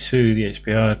added to the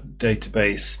HPR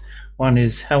database. One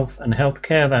is Health and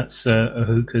Healthcare. That's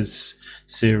Ahuka's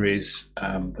series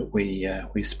that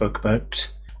we spoke about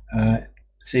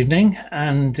this evening,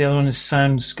 and the other one is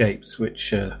Soundscapes,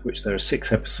 which there are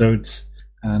 6 episodes,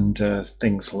 and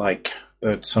things like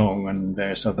birdsong and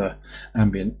various other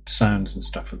ambient sounds and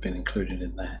stuff have been included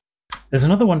in there. There's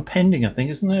another one pending, I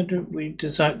think, isn't there? We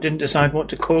didn't decide what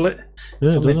to call it.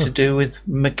 Yeah, something to do with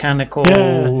mechanical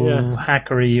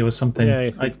hackery or something.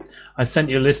 Yeah. I sent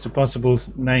you a list of possible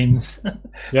names.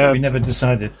 Yeah, we never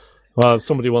decided. Well, if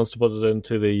somebody wants to put it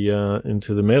into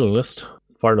the mailing list,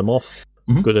 fire them off.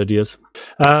 Mm-hmm. Good ideas.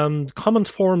 Comment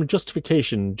form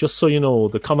justification. Just so you know,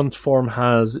 the comment form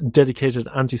has dedicated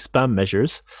anti-spam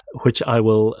measures, which I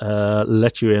will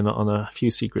let you in on a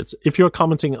few secrets. If you're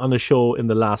commenting on a show in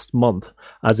the last month,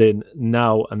 as in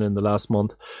now and in the last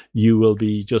month, you will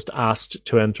be just asked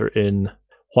to enter in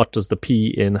what does the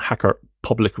P in Hacker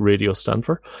Public Radio stand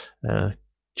for.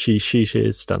 She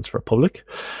stands for public.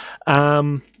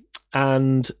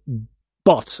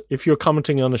 But if you're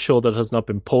commenting on a show that has not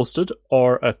been posted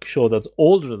or a show that's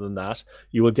older than that,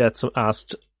 you will get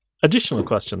asked additional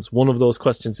questions. One of those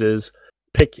questions is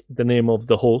pick the name of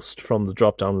the host from the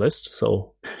drop-down list.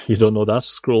 So you don't know that,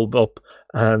 scroll up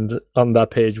and on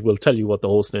that page will tell you what the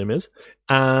host name is.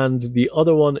 And the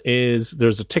other one is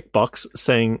there's a tick box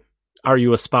saying are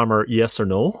you a spammer, yes or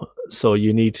no? So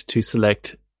you need to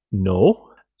select no.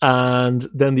 And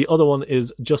then the other one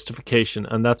is justification,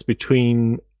 and that's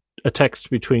between a text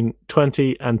between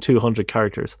 20 and 200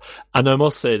 characters. And I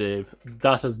must say, Dave,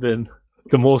 that has been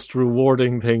the most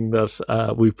rewarding thing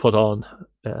that we've put on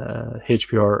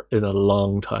HPR in a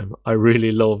long time. I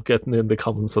really love getting in the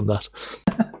comments on that.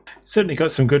 Certainly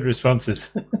got some good responses.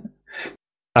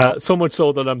 So much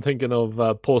so that I'm thinking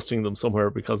of posting them somewhere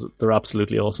because they're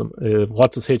absolutely awesome.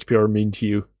 What does HPR mean to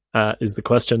you is the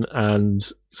question, and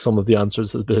some of the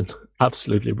answers have been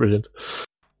absolutely brilliant.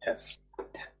 Yes.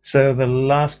 So the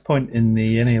last point in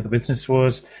any of the business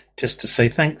was just to say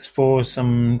thanks for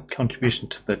some contribution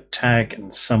to the tag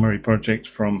and summary project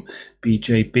from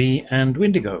BJB and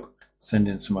Windigo. Send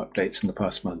in some updates in the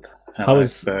past month. How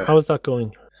is that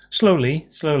going? Slowly.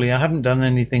 I haven't done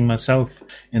anything myself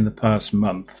in the past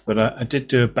month, but I did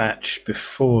do a batch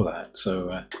before that.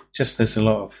 So just there's a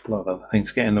lot of other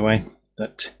things get in the way.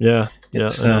 But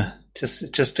it's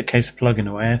just a case of plugging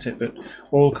away at it. But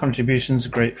all contributions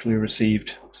are gratefully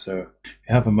received. So if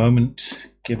you have a moment,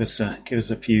 give us a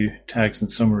few tags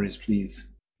and summaries, please.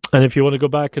 And if you want to go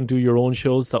back and do your own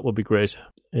shows, that would be great.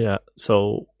 Yeah.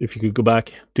 So if you could go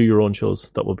back, do your own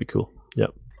shows, that would be cool. Yeah.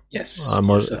 Yes. I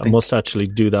must actually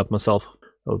do that myself.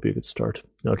 That would be a good start.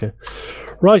 Okay.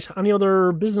 Right. Any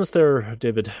other business there,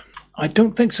 David? I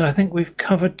don't think so. I think we've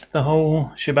covered the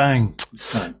whole shebang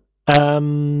this time.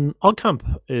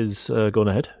 OggCamp is going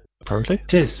ahead, apparently.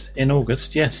 It is in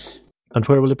August, yes. And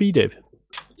where will it be, Dave?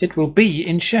 It will be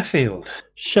in Sheffield.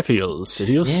 Sheffield,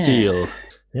 City of Steel.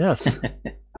 Yes.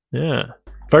 Yeah.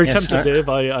 Very tempted, Dave.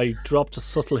 I dropped a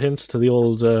subtle hint to the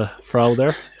old Frau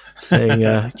there, saying,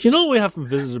 we haven't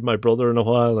visited my brother in a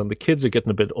while, and the kids are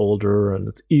getting a bit older, and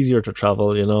it's easier to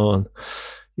travel, and,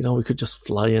 we could just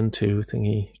fly into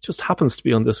thingy. It just happens to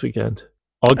be on this weekend.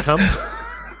 OggCamp?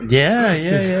 Yeah.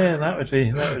 That would be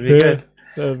good.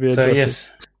 That would be so, interesting. yes,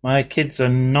 my kids are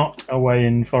not away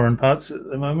in foreign parts at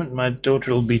the moment. My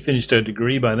daughter will be finished her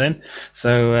degree by then.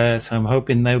 So I'm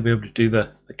hoping they'll be able to do the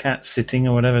cat sitting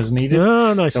or whatever is needed.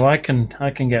 Oh, nice. So I can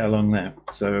get along there.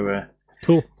 So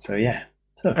cool. So yeah.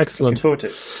 So, excellent. Looking forward to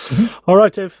it. Mm-hmm. All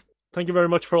right, Dave. Thank you very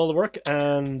much for all the work,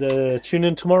 and tune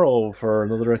in tomorrow for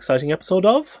another exciting episode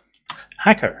of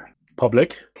Hacker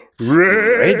Public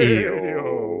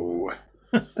Radio.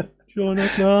 Join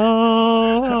us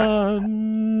now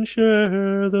and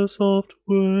share the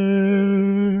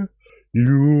software.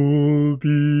 You'll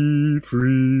be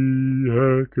free,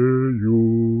 hacker,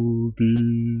 you'll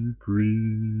be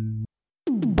free.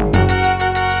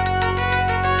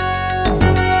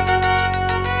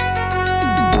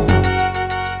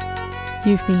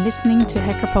 You've been listening to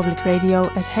Hacker Public Radio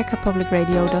at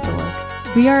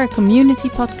hackerpublicradio.org. We are a community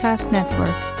podcast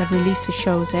network that releases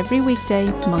shows every weekday,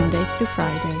 Monday through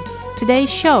Friday. Today's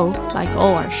show, like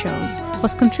all our shows,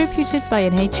 was contributed by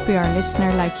an HPR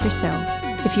listener like yourself.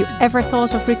 If you ever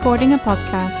thought of recording a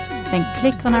podcast, then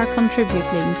click on our contribute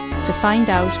link to find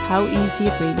out how easy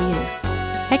it really is.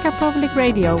 Hacker Public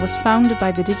Radio was founded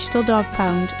by the Digital Dog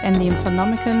Pound and the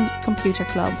Infonomicon Computer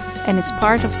Club and is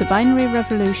part of the binary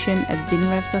revolution at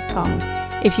binrev.com.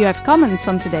 If you have comments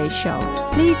on today's show,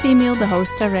 please email the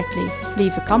host directly,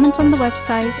 leave a comment on the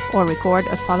website, or record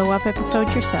a follow-up episode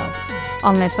yourself.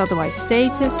 Unless otherwise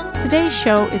stated, today's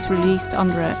show is released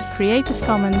under a Creative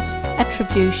Commons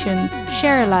Attribution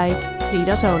Share Alike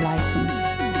 3.0 license.